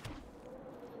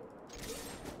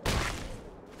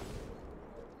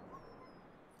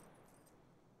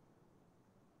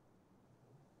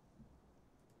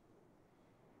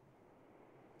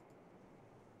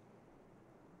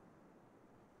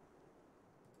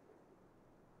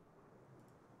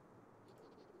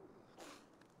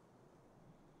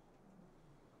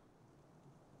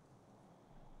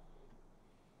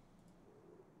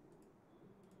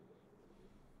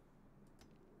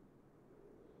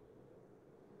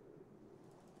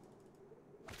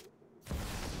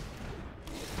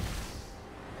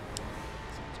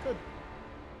 Good.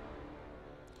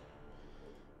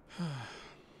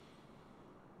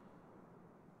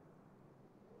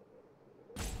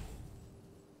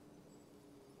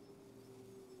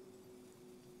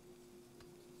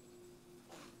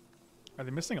 Are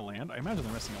they missing a land? I imagine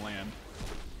they're missing a land.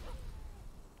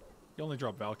 You only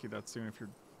drop Valky that soon if you're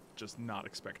just not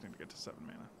expecting to get to 7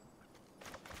 mana.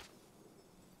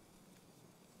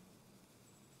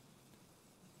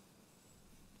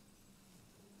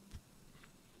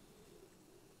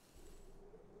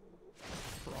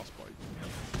 Frostbite. Yep.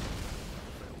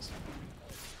 Fails.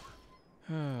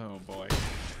 Oh boy.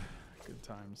 Good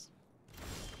times.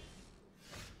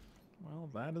 Well,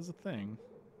 that is a thing.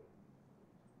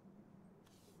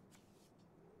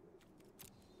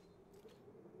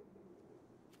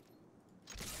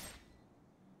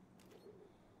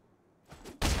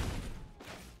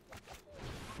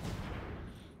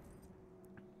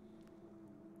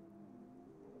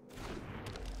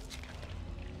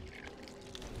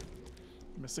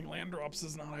 Missing land drops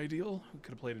is not ideal. We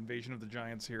could have played Invasion of the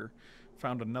Giants here,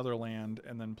 found another land,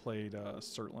 and then played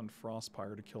Surtland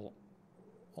Frostpire to kill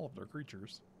all of their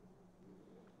creatures.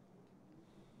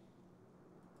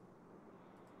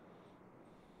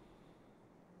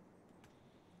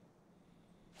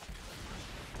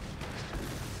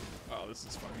 Oh, this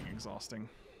is fucking exhausting.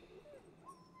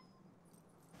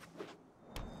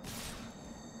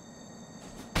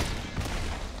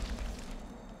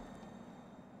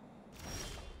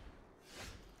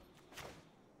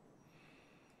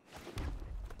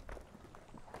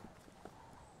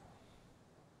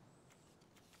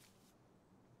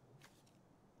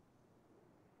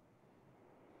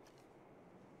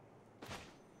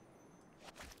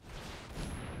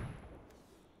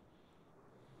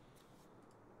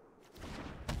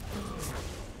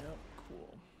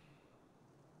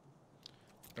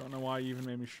 Don't know why you even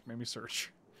made me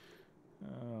search.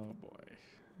 Oh boy.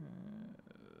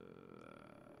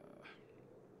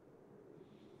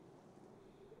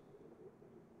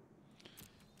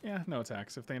 Yeah, no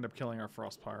attacks. If they end up killing our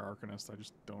Frostpire Arcanist, I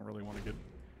just don't really want to get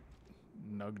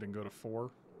nugged and go to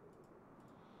 4.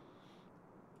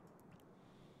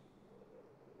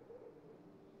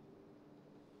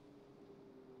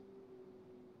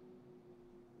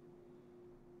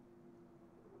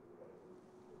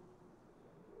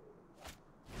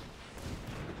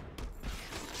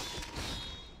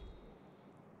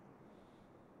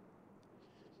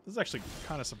 This is actually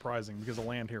kind of surprising because the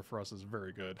land here for us is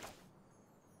very good.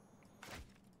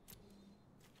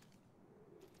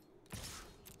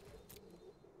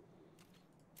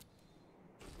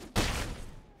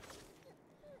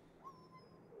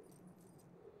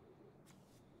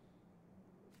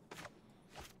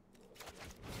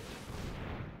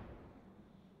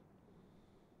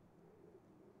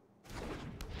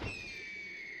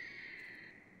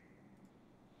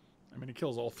 mean, he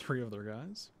kills all 3 of their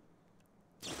guys.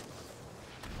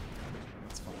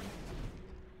 That's fine.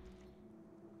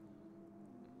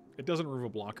 It doesn't remove a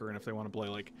blocker, and if they want to play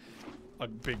like a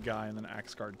big guy and then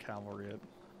Axe Guard Cavalry it,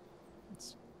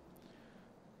 it's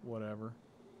whatever.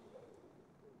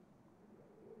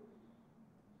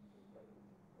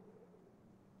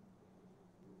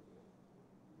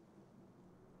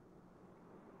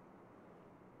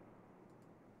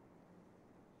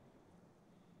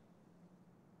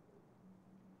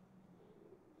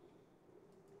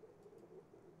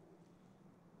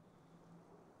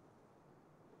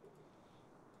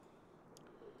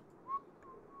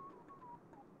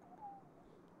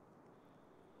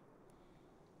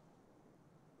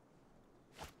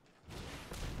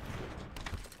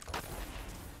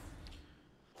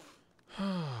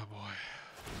 Oh boy.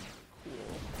 Cool.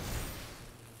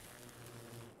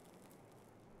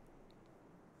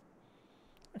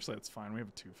 Actually, that's fine. We have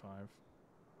a 2/5.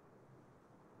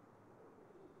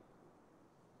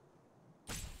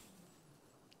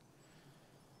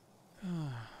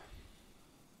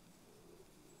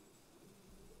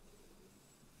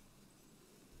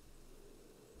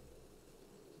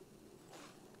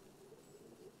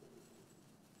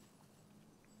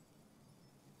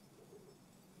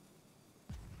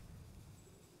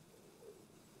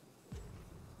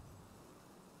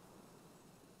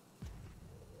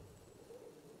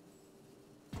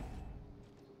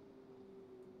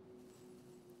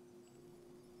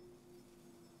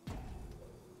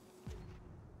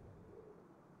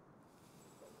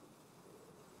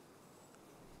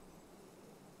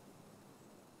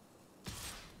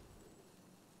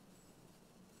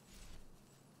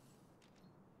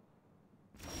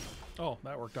 Oh,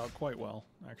 that worked out quite well,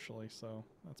 actually, so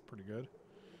that's pretty good.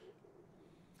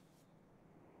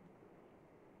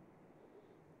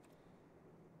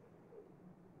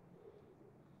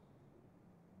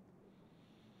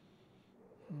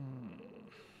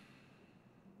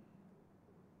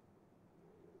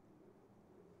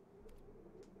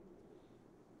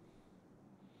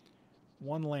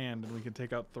 One land and we can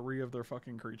take out 3 of their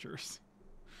fucking creatures.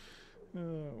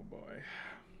 Oh boy.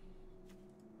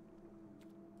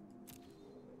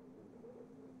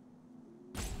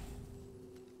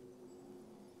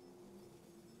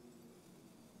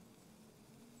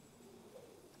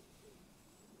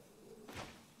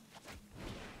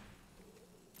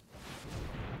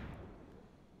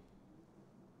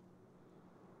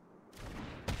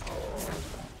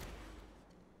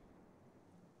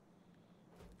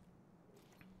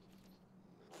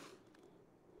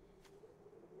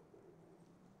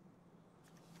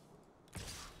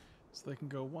 So they can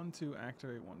go 1/2,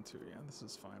 activate 1/2. Yeah, this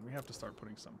is fine. We have to start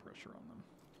putting some pressure on them.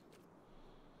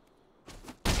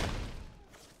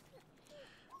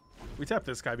 We tap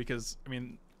this guy because, I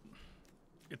mean,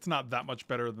 it's not that much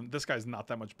better than... This guy's not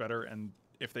that much better, and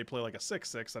if they play like a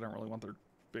 6/6, I don't really want their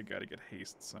big guy to get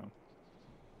haste, so...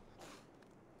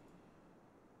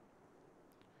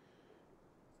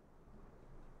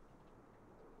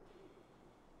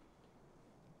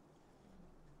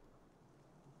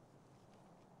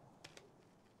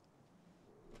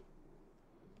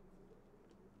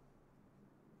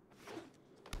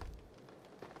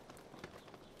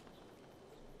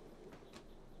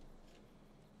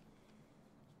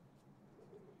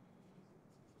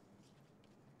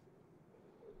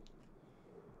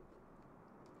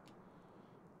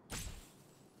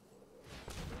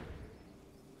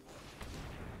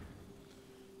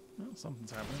 Well,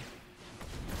 something's happening.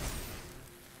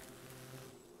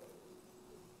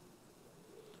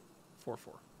 Four.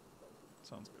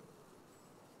 Sounds good.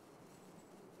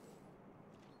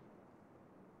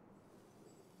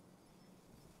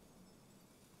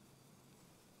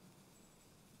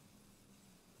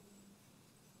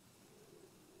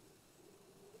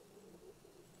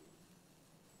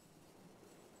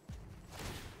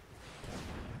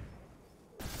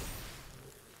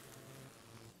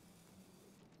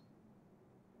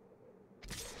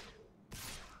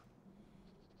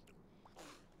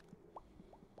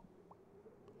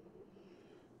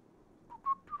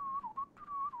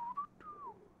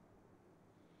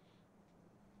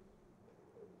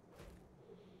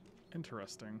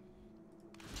 Interesting.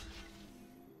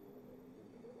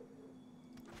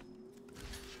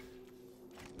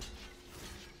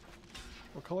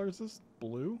 What color is this?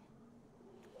 Blue?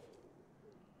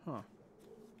 Huh.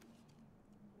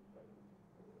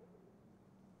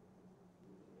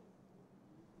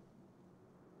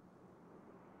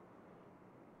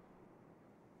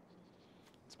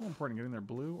 It's more important getting their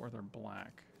blue or their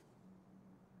black.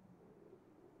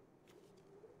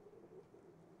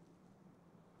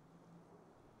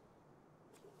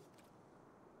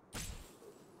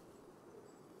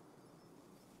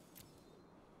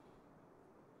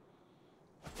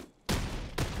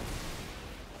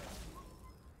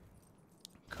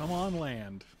 Come on,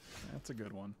 land. That's a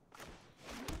good one.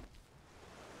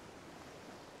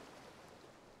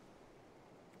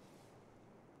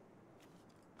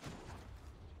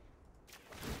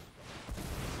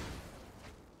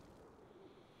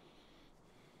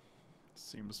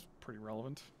 Seems pretty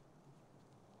relevant.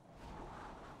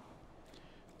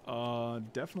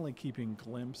 Definitely keeping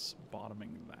Glimpse,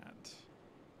 bottoming that.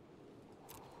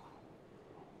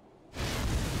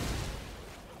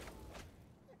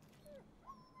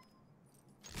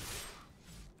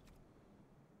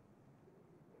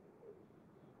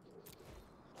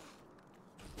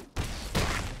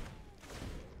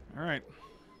 Alright.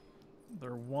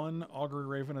 They're one Augury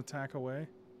Raven attack away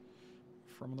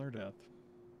from their death.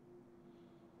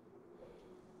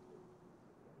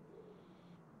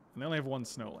 And they only have one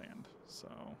Snowland, so...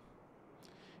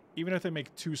 Even if they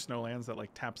make 2 Snowlands that, like,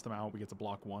 taps them out, we get to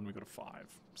block 1, we go to 5,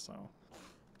 so...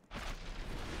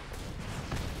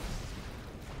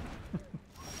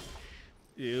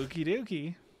 Okie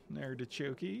dokie.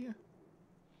 Nerdichoki.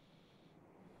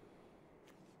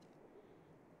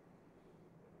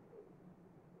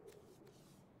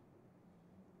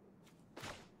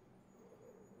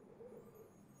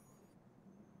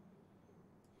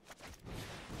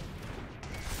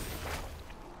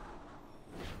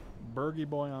 Bergy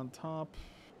Boy on top.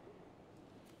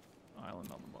 Island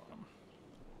on the bottom.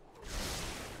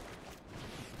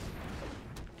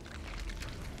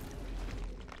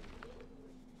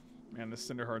 Man, this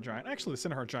Cinderheart Giant... Actually, the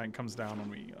Cinderheart Giant comes down when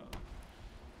we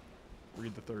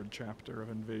read the 3rd chapter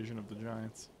of Invasion of the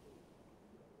Giants.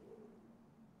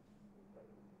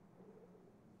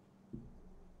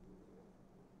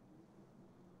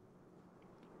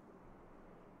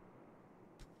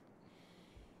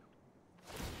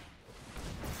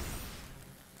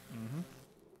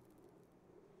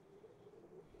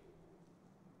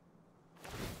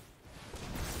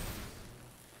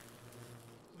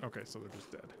 Okay, so they're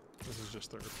just dead. This is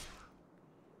just their...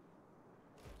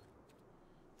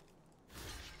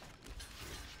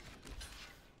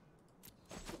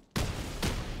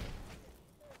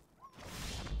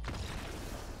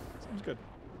 Sounds good.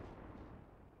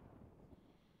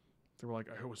 They were like,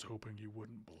 I was hoping you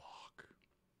wouldn't block.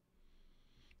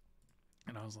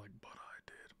 And I was like, but I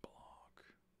did block.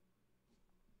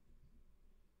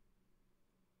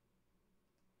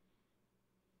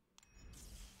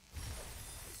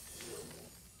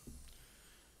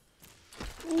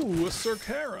 Ooh, a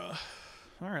Circara.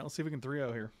 Alright, let's see if we can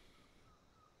 3-0 here.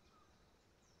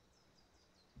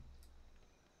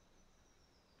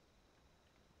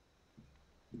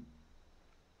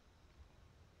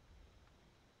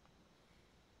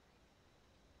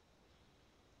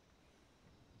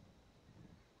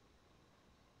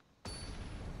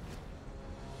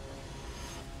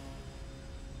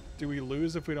 Do we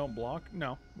lose if we don't block?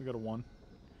 No, we go to 1.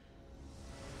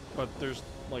 But there's,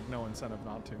 like, no incentive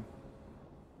not to.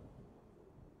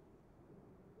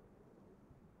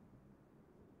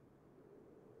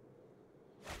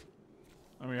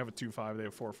 I mean, we have a 2-5, they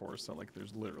have 4-4, so, like,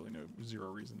 there's literally zero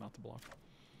reason not to block.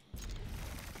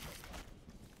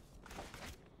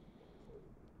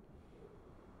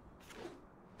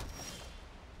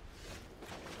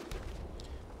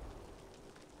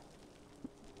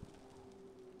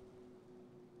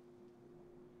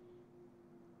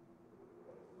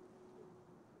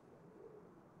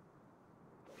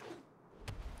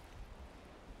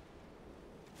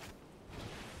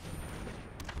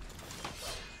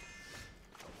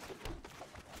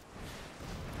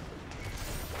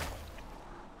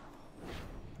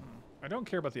 I don't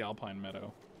care about the Alpine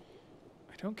Meadow.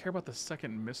 I don't care about the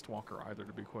second Mistwalker either,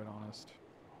 to be quite honest.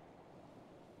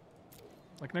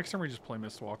 Like, next time we just play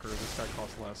Mistwalker, this guy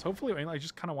costs less. Hopefully, I mean, I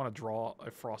just kind of want to draw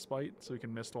a Frostbite, so we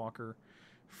can Mistwalker,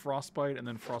 Frostbite, and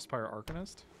then Frostfire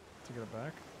Arcanist to get it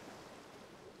back.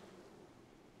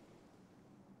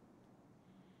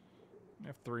 I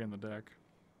have 3 in the deck.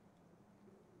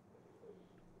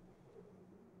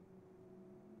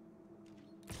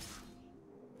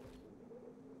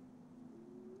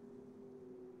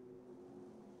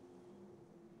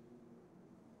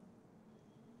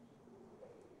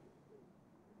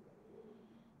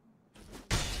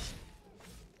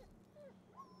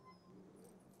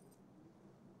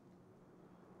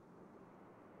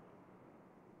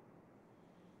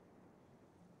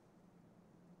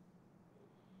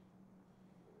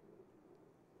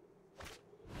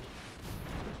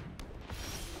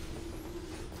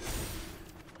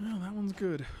 Oh, that one's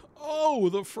good. Oh,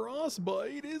 the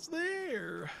Frostbite is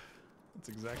there. That's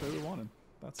exactly what we wanted.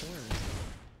 That's hilarious.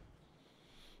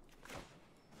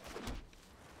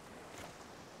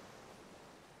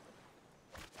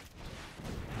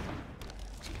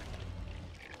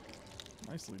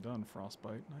 Nicely done,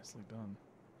 Frostbite. Nicely done.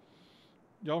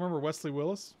 Y'all remember Wesley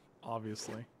Willis?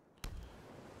 Obviously.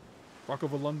 Rock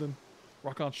over London.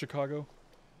 Rock on Chicago.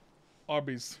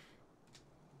 Arby's.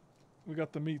 We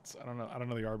got the meats. I don't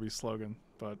know the Arby's slogan,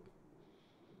 but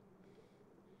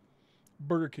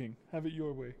Burger King, have it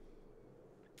your way.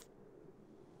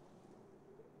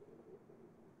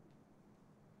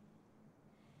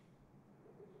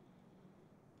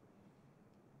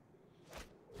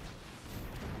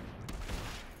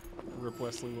 Rip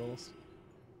Wesley Willis.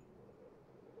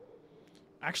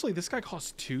 Actually, this guy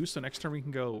costs 2, so next turn we can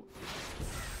go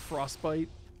Frostbite,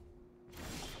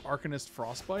 Arcanist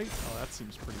Frostbite. Oh, that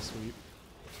seems pretty sweet.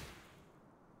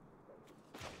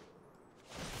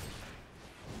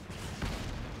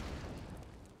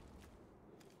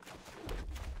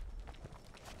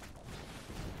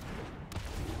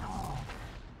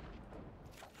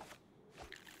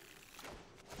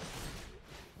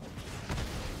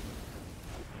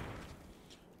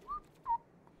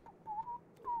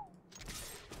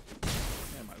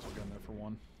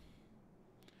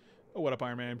 What up,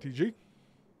 Iron Man MTG?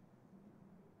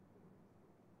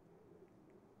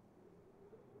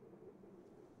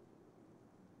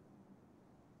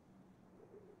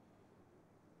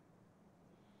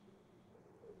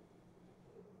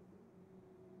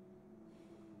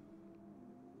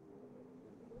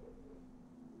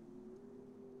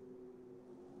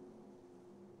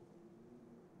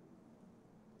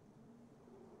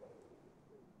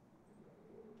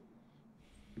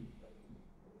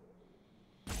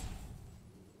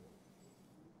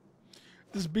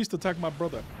 This beast attacked my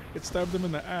brother. It stabbed him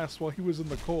in the ass while he was in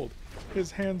the cold.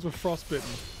 His hands were frostbitten.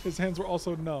 His hands were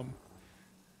also numb.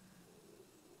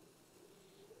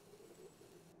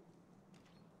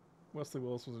 Wesley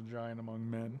Willis was a giant among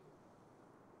men.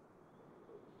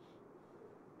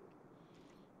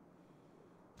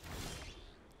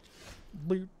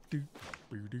 Blue doo,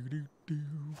 blue doo doo doo.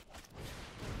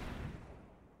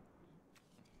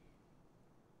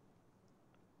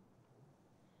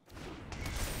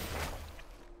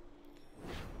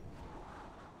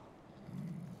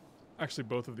 Actually,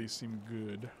 both of these seem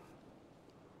good.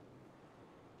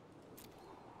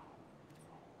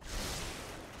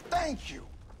 Thank you.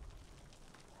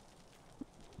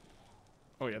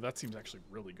 Oh yeah, that seems actually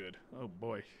really good. Oh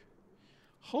boy.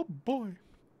 Oh boy.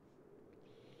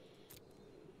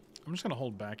 I'm just gonna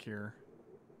hold back here.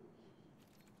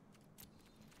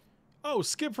 Oh,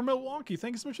 Skip from Milwaukee.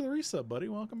 Thank you so much for the resub, buddy.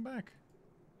 Welcome back.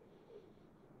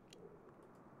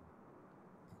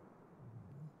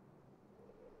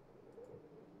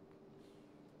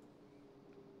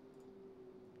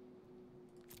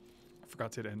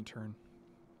 Forgot to hit end turn.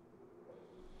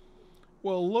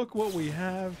 Well, look what we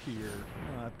have here.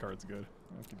 Oh, that card's good.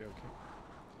 Okie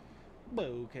dokie.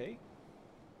 Okay.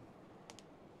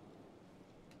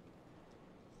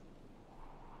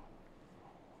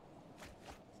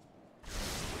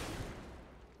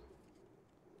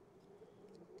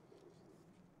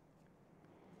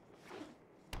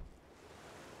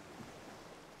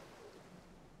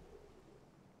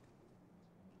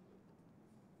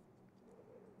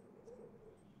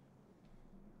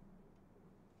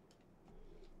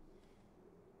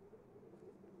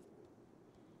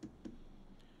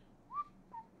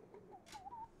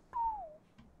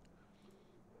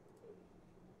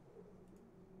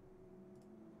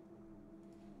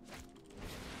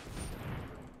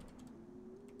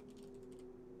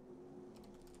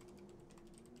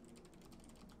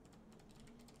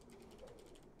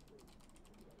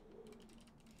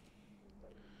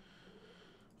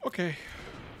 Okay.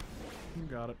 You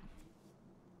got it.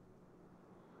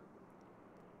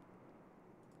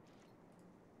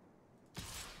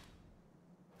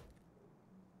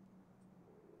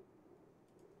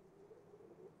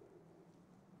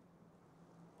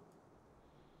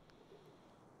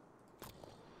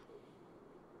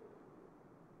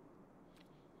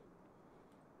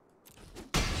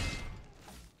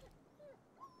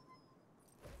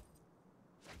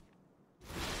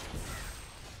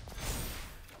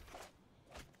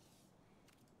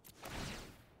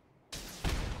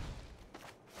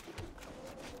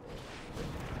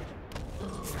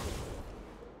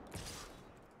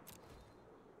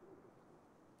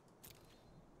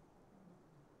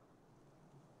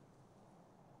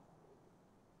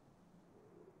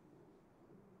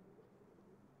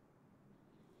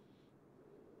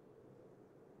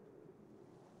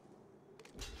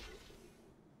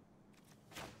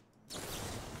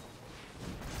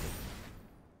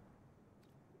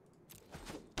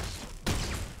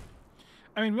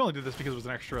 I mean, we only did this because it was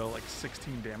an extra, like,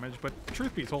 16 damage, but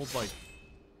truth be told, like...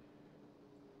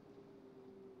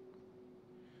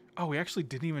 Oh, we actually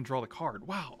didn't even draw the card.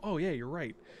 Wow. Oh, yeah, you're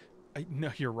right.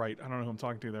 No, you're right. I don't know who I'm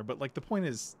talking to there. But, like, the point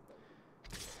is...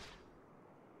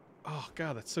 Oh,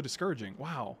 God, that's so discouraging.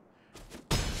 Wow.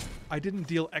 I didn't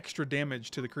deal extra damage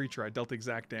to the creature. I dealt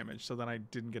exact damage, so then I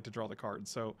didn't get to draw the card.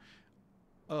 So,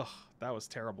 ugh, that was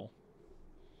terrible.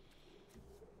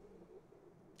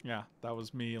 Yeah, that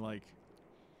was me, like,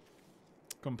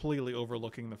 completely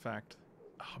overlooking the fact...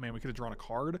 Oh, man, we could have drawn a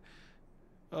card?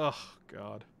 Ugh,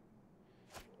 God.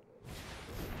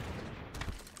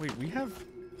 Wait, we have...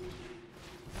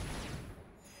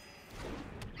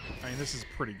 I mean, this is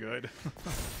pretty good.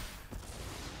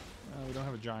 We don't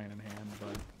have a giant in hand,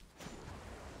 but...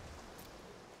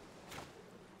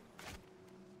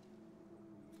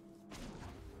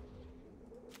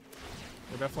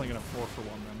 We're definitely going to 4-for-1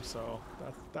 them, so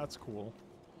that's cool.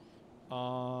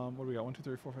 What do we got? 1, 2,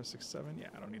 3, 4, 5, 6, 7? Yeah,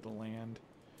 I don't need the land.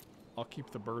 I'll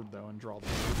keep the bird, though, and draw the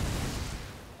bird.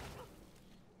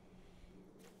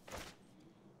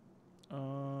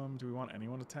 Do we want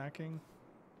anyone attacking?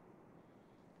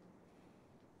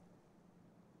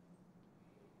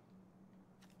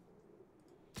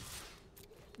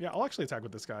 Yeah, I'll actually attack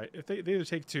with this guy. If they either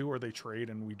take 2 or they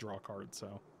trade and we draw cards,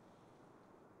 so...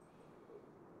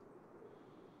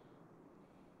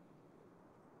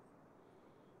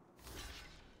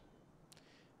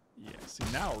 Yeah, see,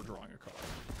 now we're drawing a card.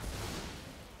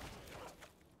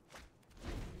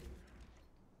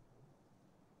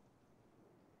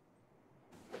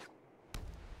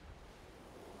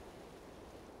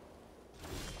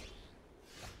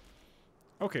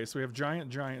 Okay, so we have giant,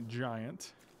 giant,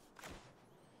 giant.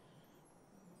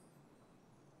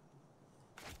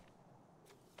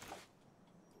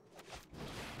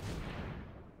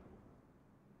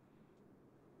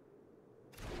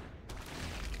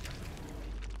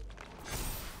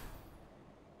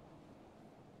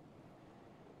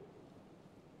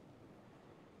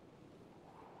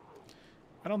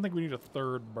 I don't think we need a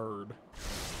third bird.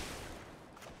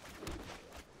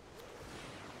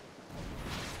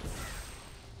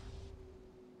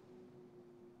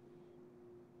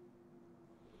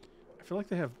 I feel like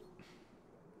they have...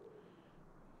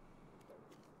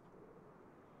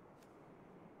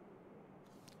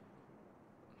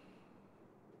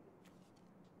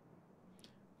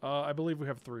 I believe we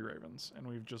have 3 ravens, and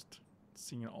we've just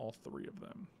seen all 3 of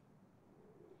them.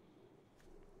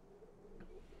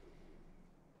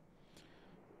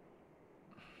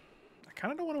 I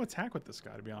kind of don't want to attack with this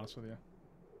guy, to be honest with you.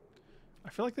 I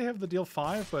feel like they have the deal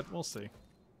 5, but we'll see.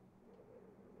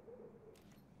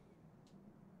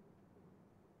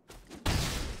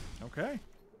 Okay.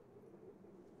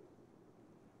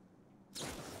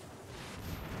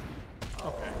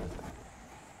 Okay.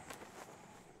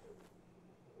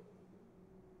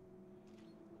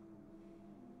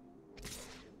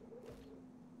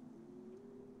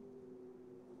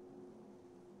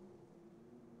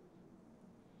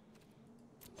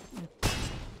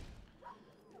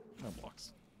 No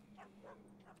blocks.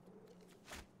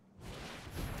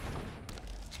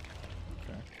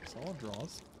 Okay, solid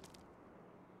draws.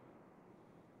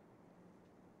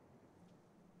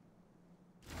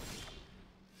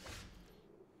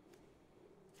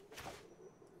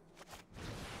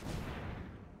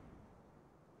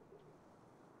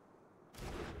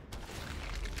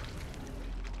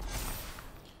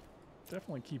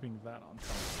 Definitely keeping that on top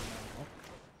for now.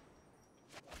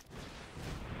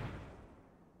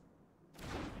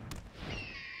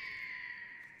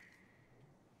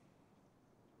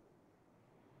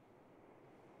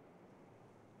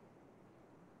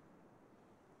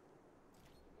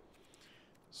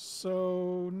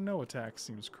 So, no attack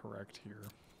seems correct here.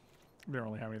 We don't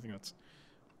really have anything that's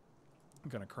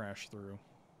gonna crash through.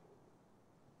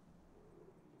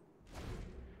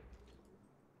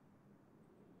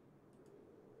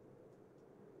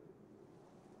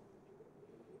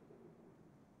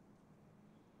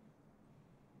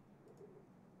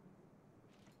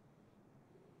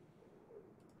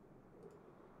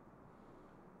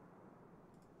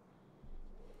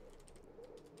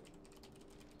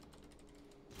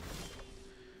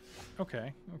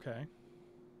 Okay, okay.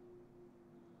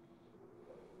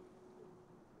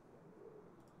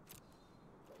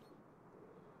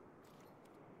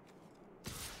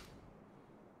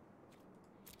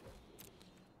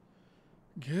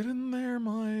 Get in there,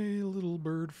 my little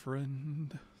bird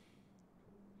friend.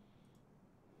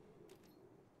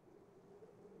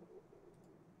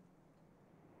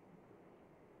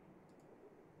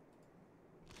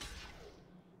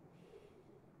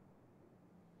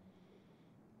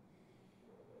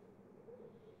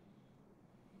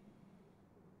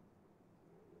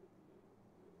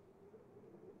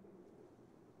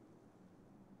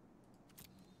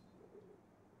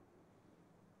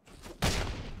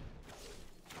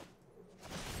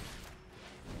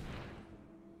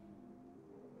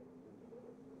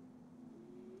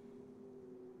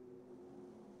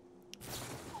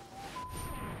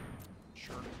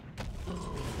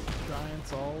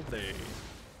 Giants all day.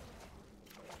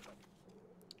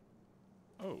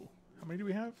 Oh, how many do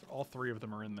we have? All three of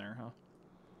them are in there, huh?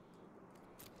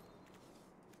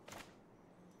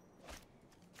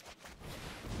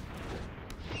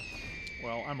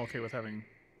 Well, I'm okay with having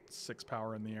 6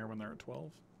 power in the air when they're at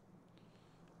 12.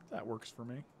 That works for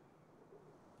me.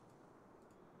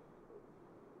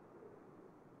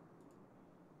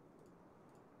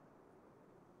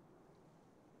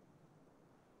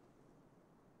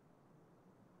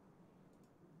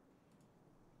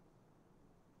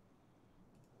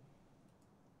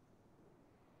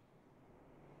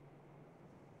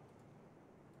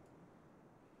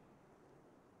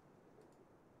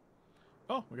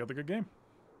 Oh, we got the good game.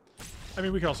 I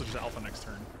mean, we could also just alpha next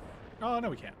turn. Oh, no,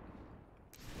 we can't.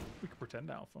 We could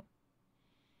pretend alpha.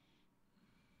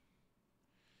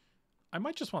 I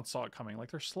might just want Saw It Coming.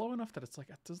 Like, they're slow enough that it's like,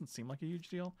 it doesn't seem like a huge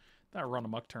deal. That Run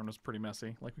Amok turn was pretty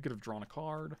messy. Like, we could have drawn a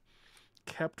card,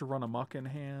 kept Run Amok in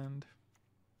hand.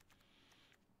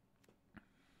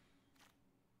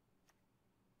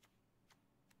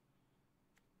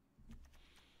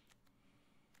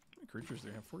 How many creatures do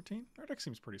they have? 14? Our deck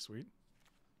seems pretty sweet.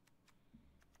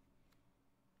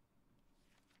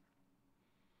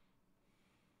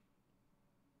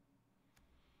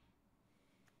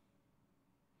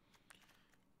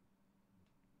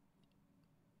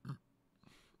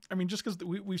 I mean, just because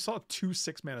we saw 2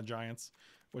 6-mana giants,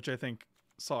 which I think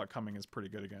Saw It Coming is pretty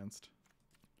good against.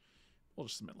 We'll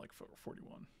just submit like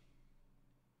 41.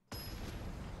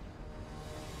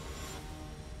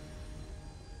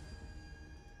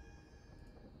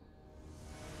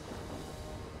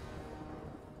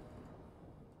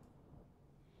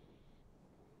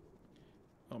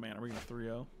 Oh man, are we gonna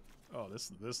 3-0? Oh,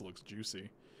 this looks juicy.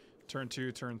 Turn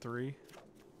 2, turn 3.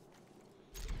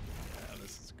 Yeah,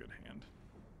 this is a good hand.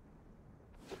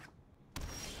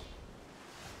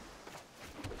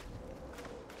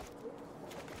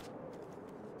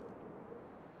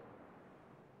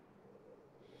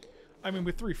 I mean,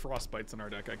 with 3 Frostbites in our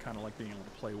deck, I kind of like being able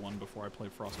to play one before I play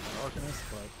Frostbite Arcanist,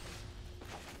 but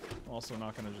I'm also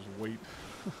not going to just wait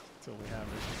until we have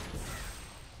it.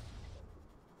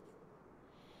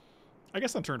 I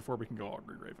guess on turn 4 we can go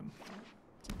Augury Raven.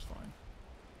 Seems fine.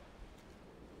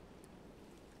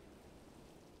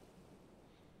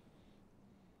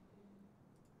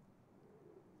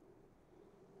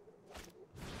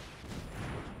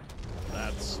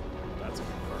 That's a good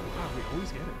card. Wow, we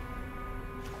always get it.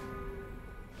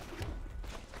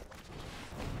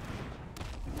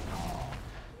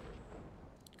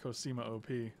 Cosima OP.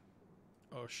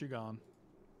 Oh, she gone.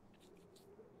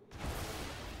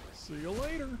 See you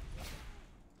later.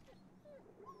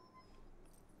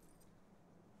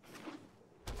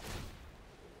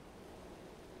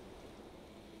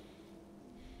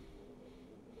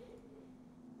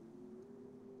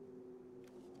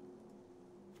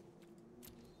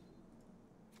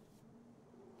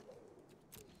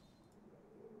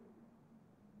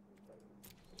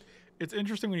 It's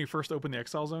interesting when you first open the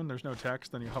Exile Zone, there's no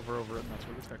text, then you hover over it, and that's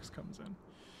where the text comes in.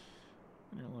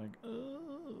 And you're like,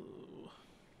 oh.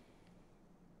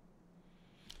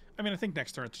 I mean, I think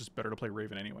next turn it's just better to play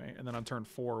Raven anyway. And then on turn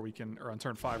 4 we can, or on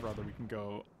turn 5 rather, we can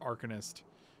go Arcanist,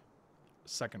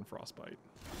 second Frostbite.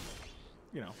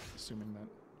 You know, assuming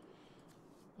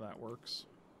that works.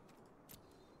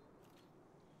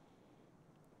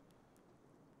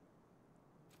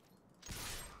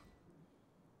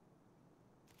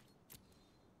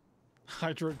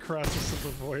 Hydroid Crassus of the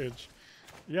Voyage.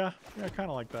 Yeah, I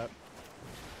kind of like that.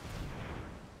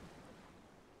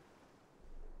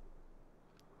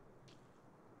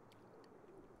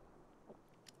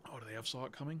 Oh, do they have Saw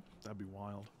It Coming? That'd be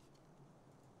wild.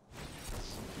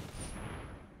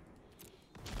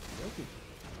 Okay.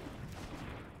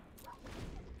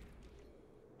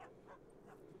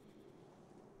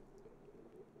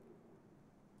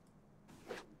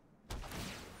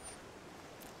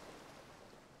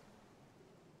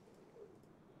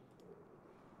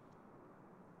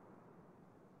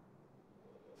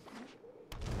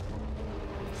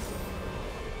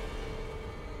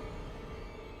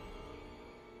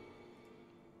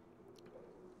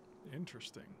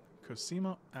 Interesting.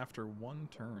 Cosima after 1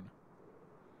 turn.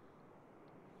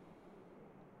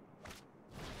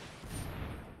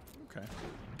 Okay.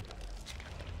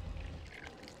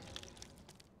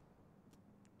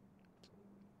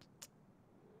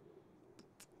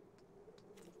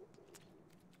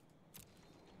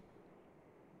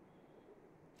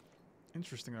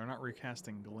 Interesting, they're not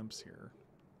recasting Glimpse here.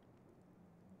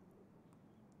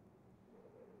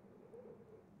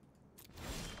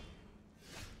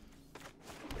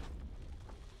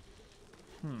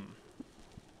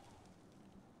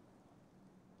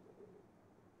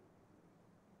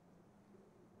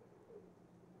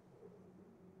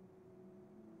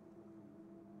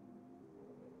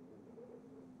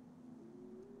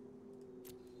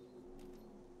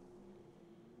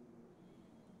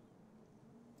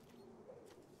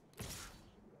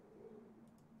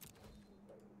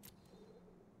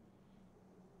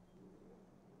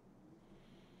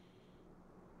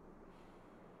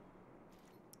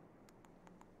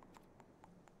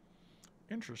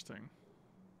 Interesting.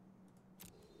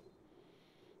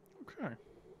 Okay.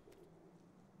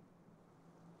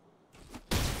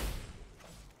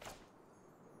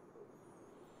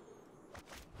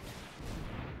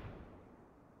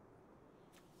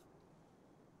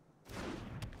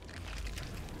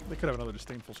 They could have another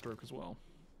disdainful stroke as well.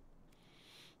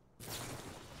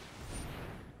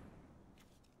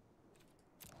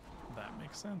 That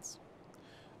makes sense.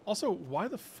 Also, why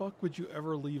the fuck would you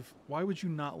ever leave... Why would you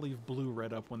not leave blue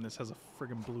red up when this has a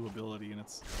friggin' blue ability and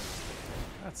it's...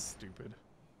 That's stupid.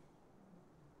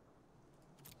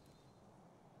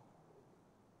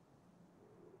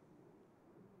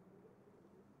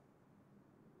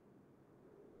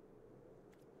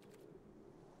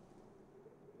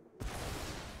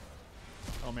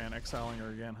 Oh man, exiling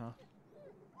her again, huh?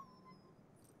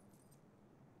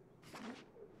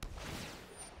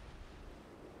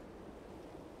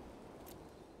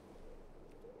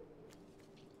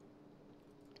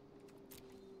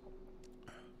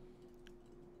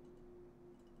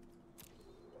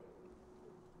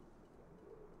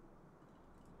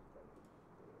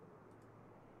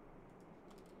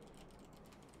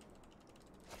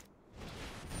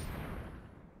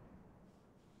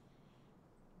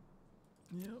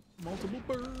 Yep, multiple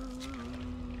birds.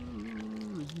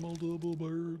 Multiple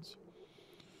birds.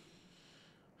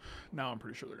 Now I'm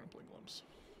pretty sure they're gonna play glimpse.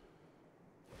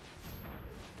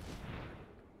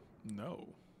 No.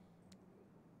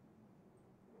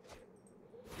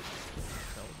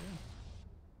 Hell yeah.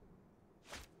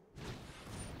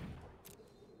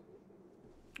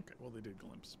 Okay, well they did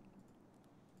glimpse.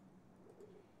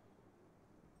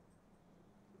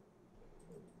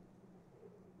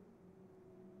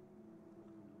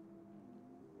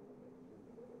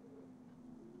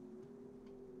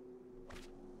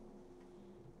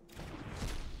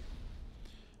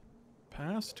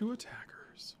 Pass to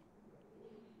attackers.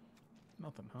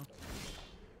 Nothing, huh?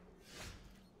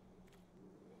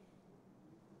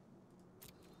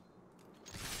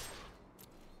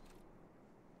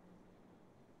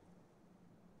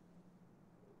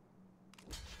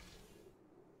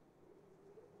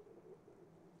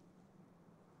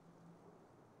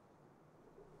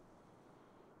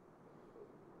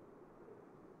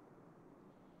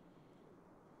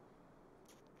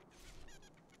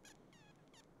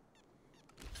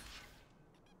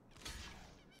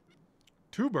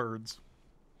 Two birds.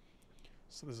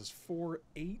 So this is 4,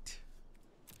 8.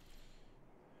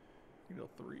 You deal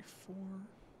 3, 4.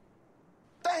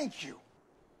 Thank you.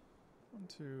 1,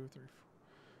 2, 3,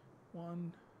 4.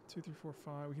 1, 2, 3, 4,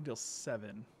 5. We can deal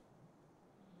 7.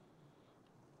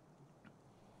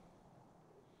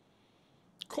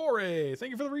 Corey,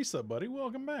 thank you for the resub, buddy.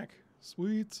 Welcome back.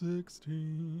 Sweet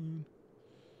 16.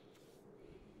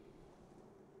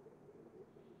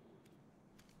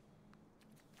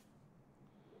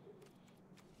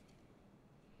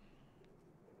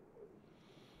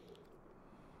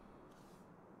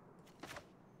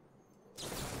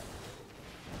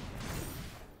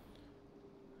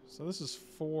 So this is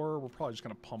 4. We're probably just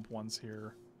going to pump once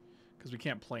here because we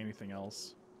can't play anything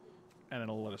else. And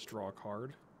it'll let us draw a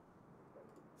card.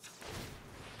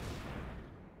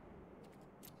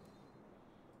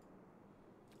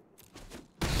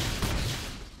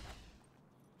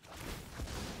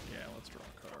 Yeah, let's draw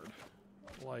a card.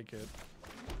 Like it.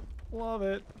 Love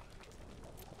it.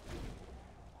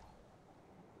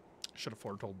 Should have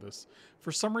foretold this.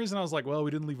 For some reason I was like, well, we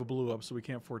didn't leave a blue up, so we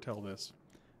can't foretell this.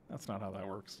 That's not how that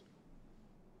works.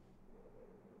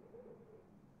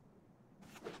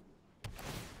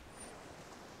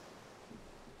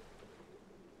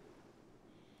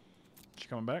 She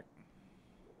coming back?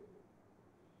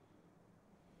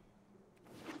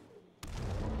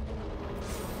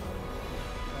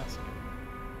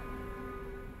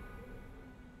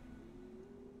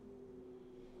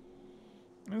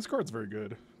 And this card's very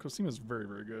good. Cosima's very,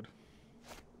 very good.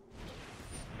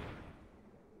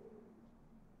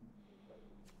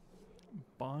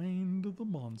 Bind the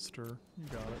monster. You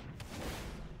got it.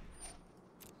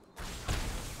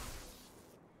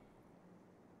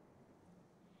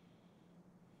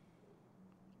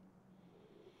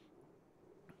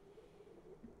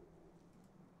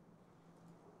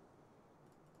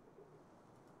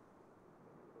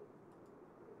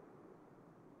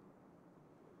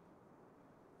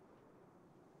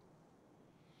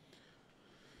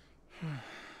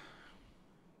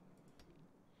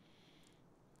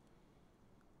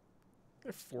 They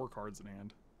have 4 cards in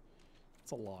hand.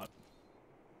 That's a lot.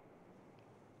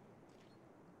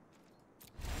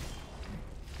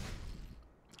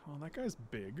 Oh, that guy's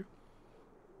big.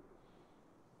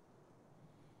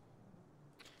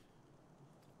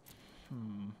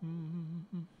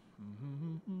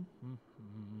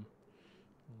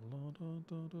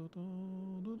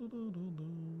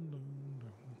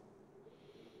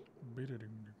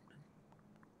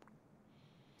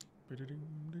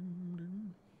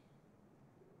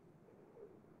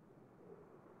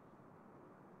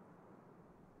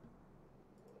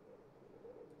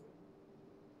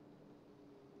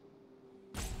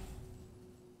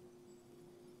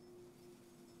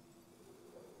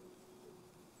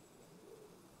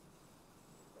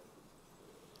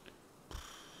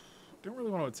 Don't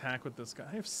really want to attack with this guy.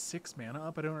 I have 6 mana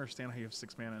up. I don't understand how you have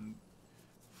 6 mana and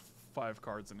 5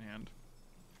 cards in hand.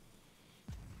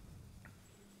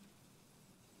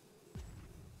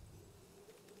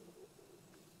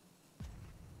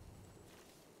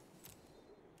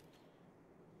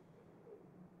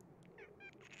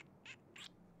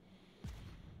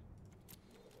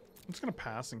 I'm just going to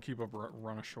pass and keep up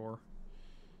run ashore.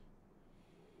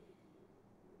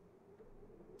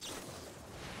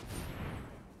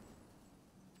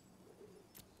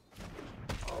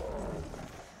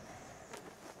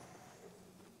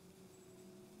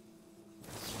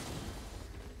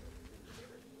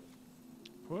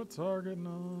 Put target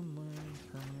non-land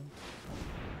permanent.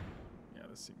 Yeah,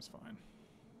 this seems fine.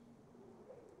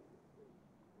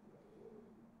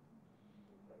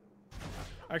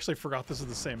 I actually forgot this is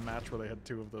the same match where they had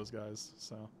 2 of those guys,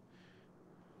 so.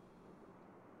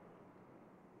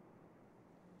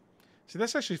 See,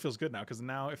 this actually feels good now, because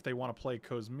now if they want to play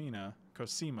Cosima,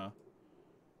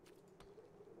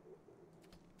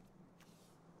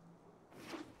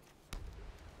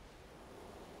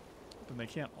 then they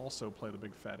can't also play the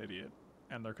big fat idiot.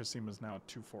 And their Cosima's now at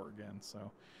 2/4 again,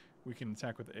 so we can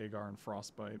attack with Agar and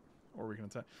Frostbite, or we can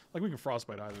attack, like we can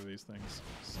Frostbite either of these things.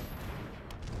 So.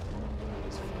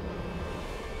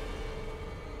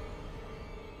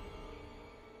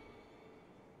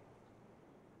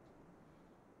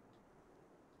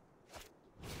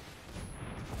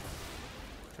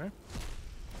 Okay.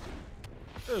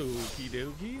 Okie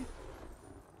dokie.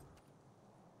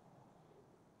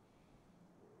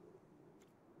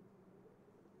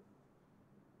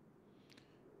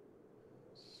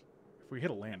 If we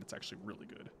hit a land, it's actually really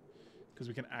good. Because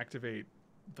we can activate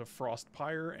the Frost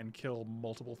Pyre and kill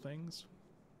multiple things.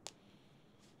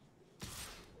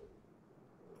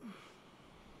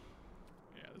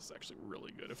 Yeah, this is actually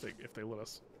really good if they let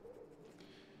us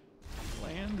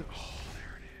land. Oh,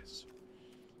 there it is.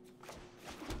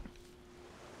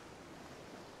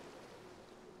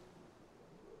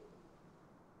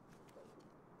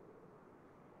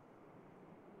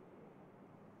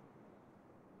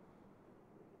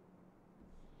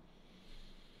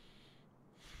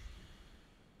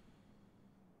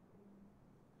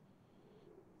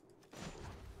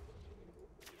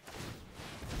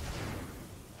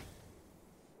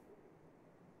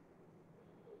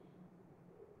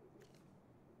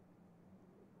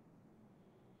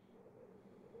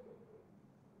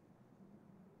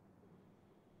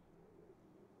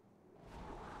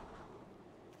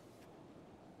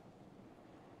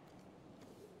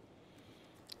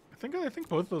 I think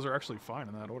both of those are actually fine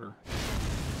in that order.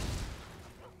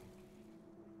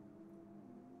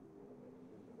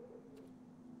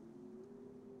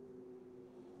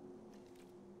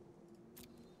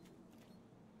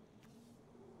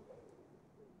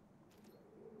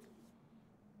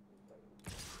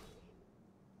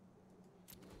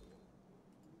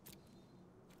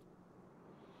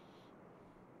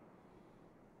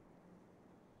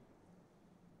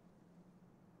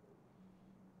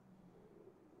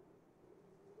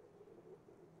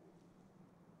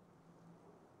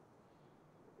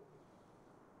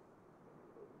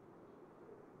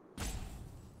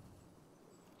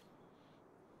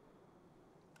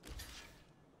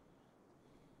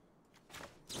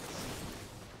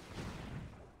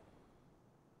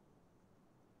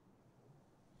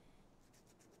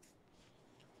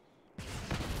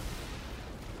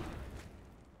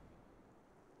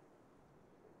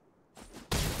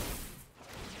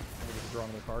 Draw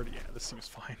another card. Yeah, this seems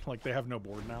fine. Like, they have no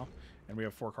board now, and we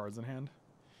have 4 cards in hand.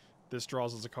 This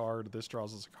draws us a card. This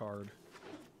draws us a card.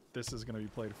 This is going to be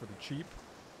played for the cheap.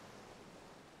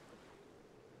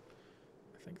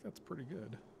 I think that's pretty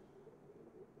good.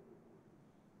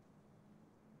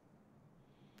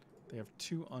 They have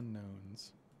 2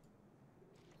 unknowns.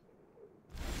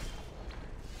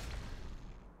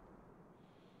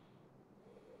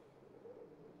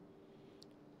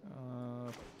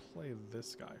 Play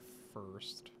this guy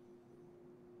first.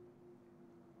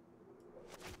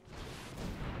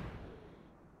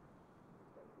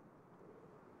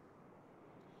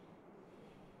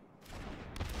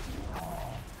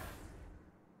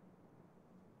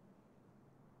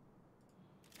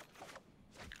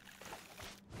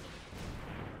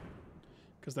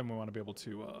 Because then we want to be able to,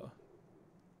 you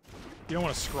don't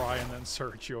want to scry and then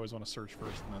search. You always want to search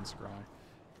first and then scry.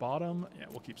 Bottom, yeah,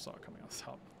 we'll keep Saw coming off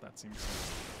top. That seems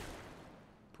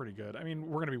pretty good. I mean,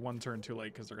 we're going to be one turn too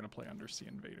late because they're going to play Undersea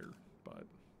Invader, but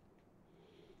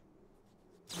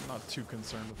I'm not too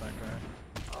concerned with that guy.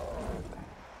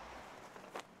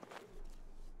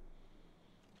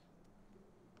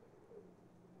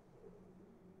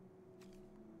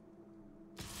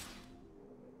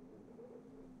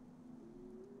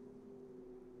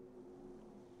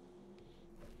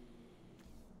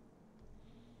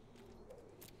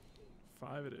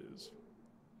 5 it is.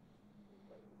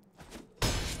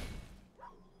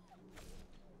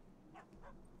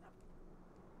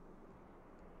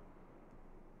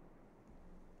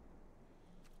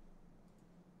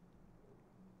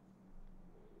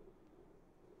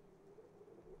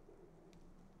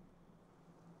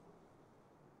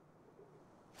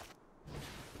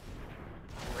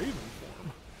 Raven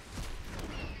form.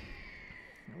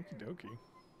 Okie dokie.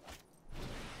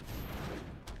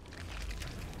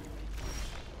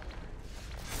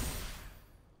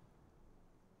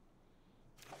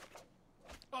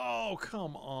 Oh,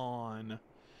 come on.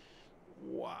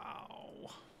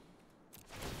 Wow.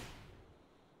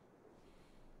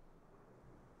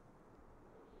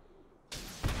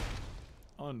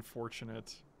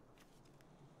 Unfortunate.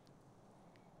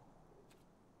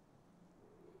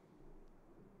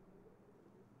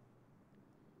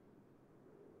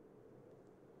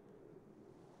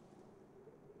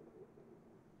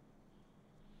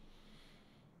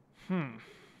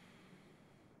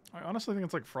 I honestly think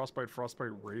it's like Frostbite,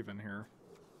 Raven here.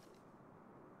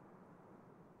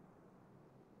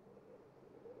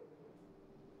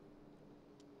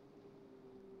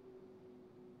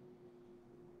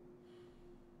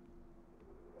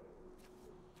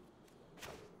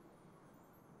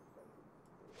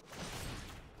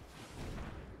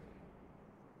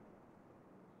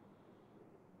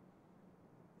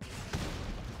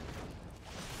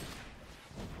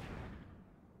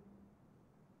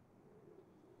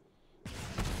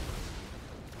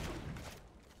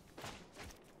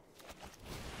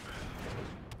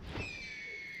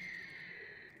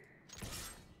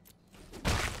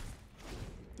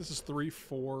 This is 3,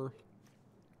 4.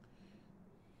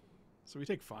 So we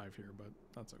take 5 here, but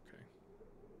that's okay.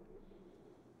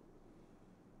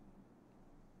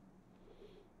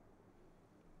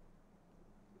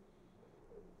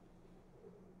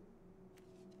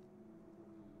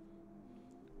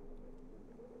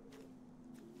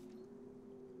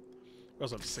 We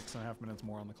also have 6.5 minutes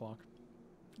more on the clock.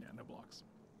 Yeah, no blocks.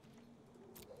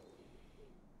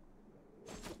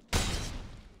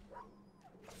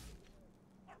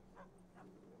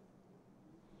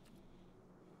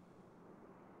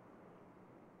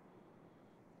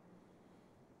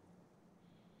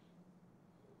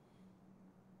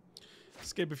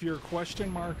 Skip, if your question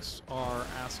marks are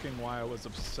asking why I was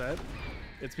upset,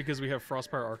 it's because we have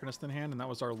Frostfire Arcanist in hand, and that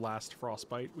was our last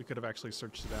Frostbite. We could have actually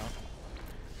searched it out.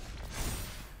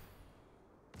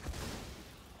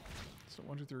 So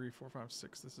 1, 2, 3, 4, 5,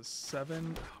 6. This is 7. Oh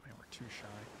man, we're too shy.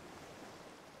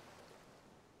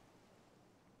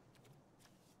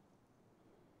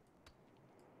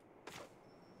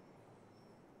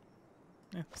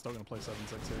 Yeah, still gonna play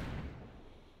 7-6 here.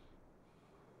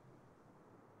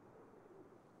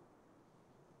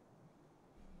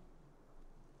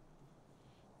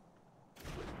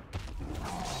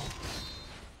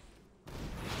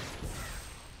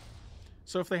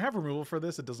 So if they have removal for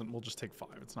this, it doesn't. We'll just take 5.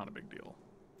 It's not a big deal.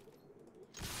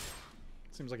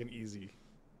 Seems like an easy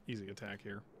attack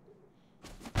here.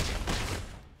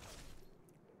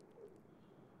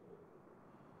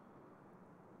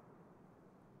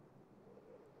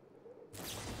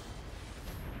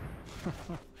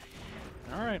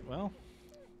 All right. Well,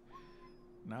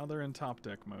 now they're in top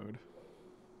deck mode.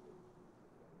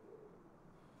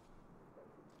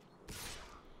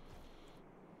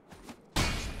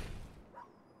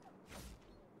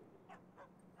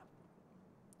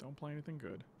 Don't play anything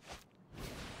good. Oh,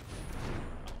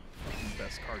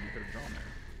 best card you could have drawn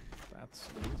there. That's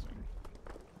amazing.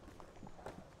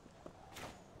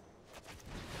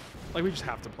 Like, we just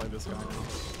have to play this guy.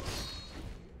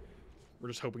 We're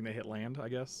just hoping they hit land, I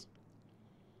guess.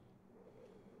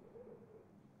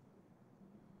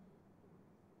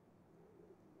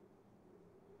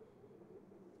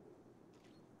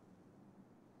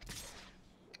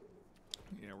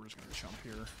 Yeah, we're just gonna jump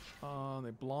here.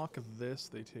 They block this,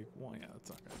 they take 1. Yeah, that's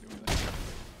not gonna do anything.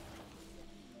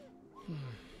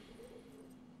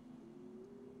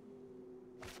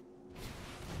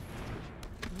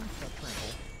 Got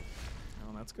trample.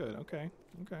 Oh, that's good. Okay.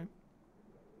 Okay.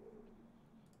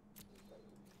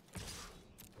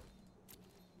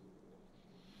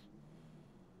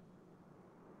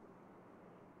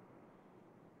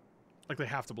 Like, they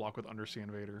have to block with Undersea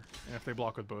Invader. And if they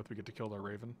block with both, we get to kill their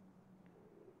Raven.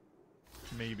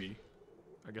 Maybe.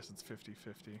 I guess it's 50-50.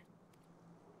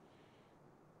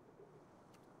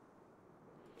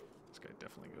 This guy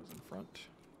definitely goes in front.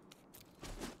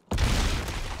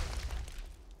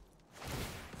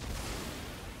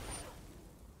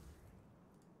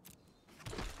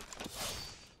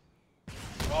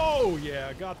 Oh,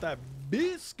 yeah, got that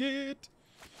biscuit.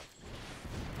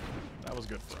 That was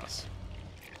good for us.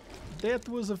 That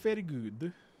was a very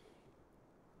good.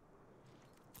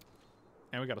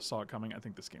 And we got a Saw it coming. I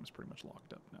think this game's pretty much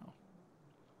locked up now.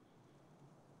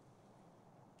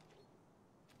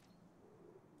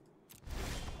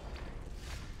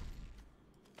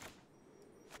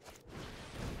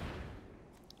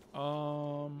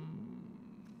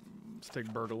 Let's take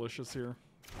Burgalicious here.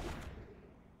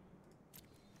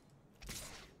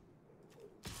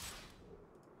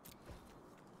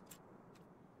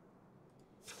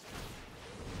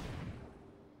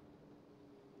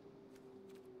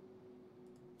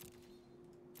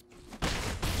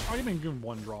 I can give him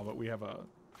one draw, but we have a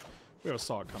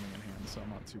Saw coming in hand, so I'm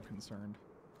not too concerned.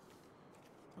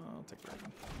 I'll take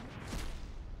Raven.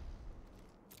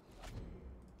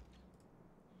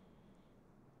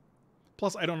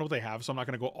 Plus, I don't know what they have, so I'm not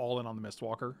going to go all in on the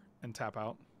Mistwalker and tap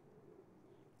out.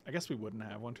 I guess we wouldn't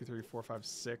have. 1, 2, 3, 4, 5,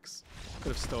 6. Could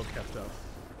have still kept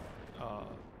up.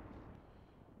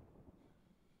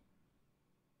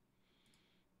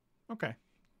 Okay.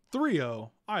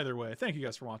 3-0. Either way. Thank you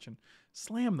guys for watching.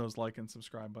 Slam those like and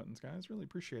subscribe buttons, guys. Really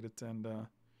appreciate it. And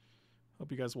hope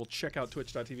you guys will check out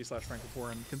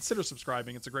twitch.tv/FrankLepore and consider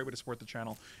subscribing. It's a great way to support the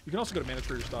channel. You can also go to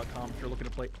manatraders.com if you're looking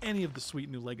to play any of the sweet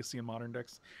new Legacy and Modern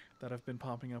decks that have been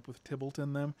popping up with Tibalt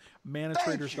in them.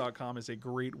 Manatraders.com is a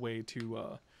great way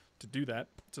to do that.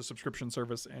 It's a subscription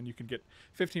service, and you can get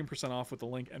 15% off with the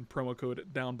link and promo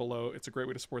code down below. It's a great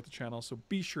way to support the channel, so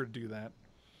be sure to do that.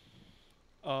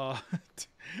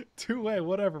 Two-way,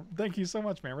 whatever. Thank you so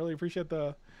much, man. Really appreciate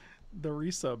the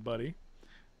resub, buddy.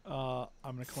 I'm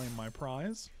gonna claim my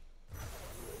prize.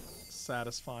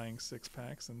 Satisfying 6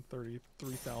 packs and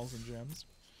 33,000 gems.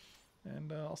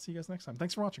 And I'll see you guys next time.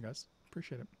 Thanks for watching, guys.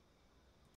 Appreciate it.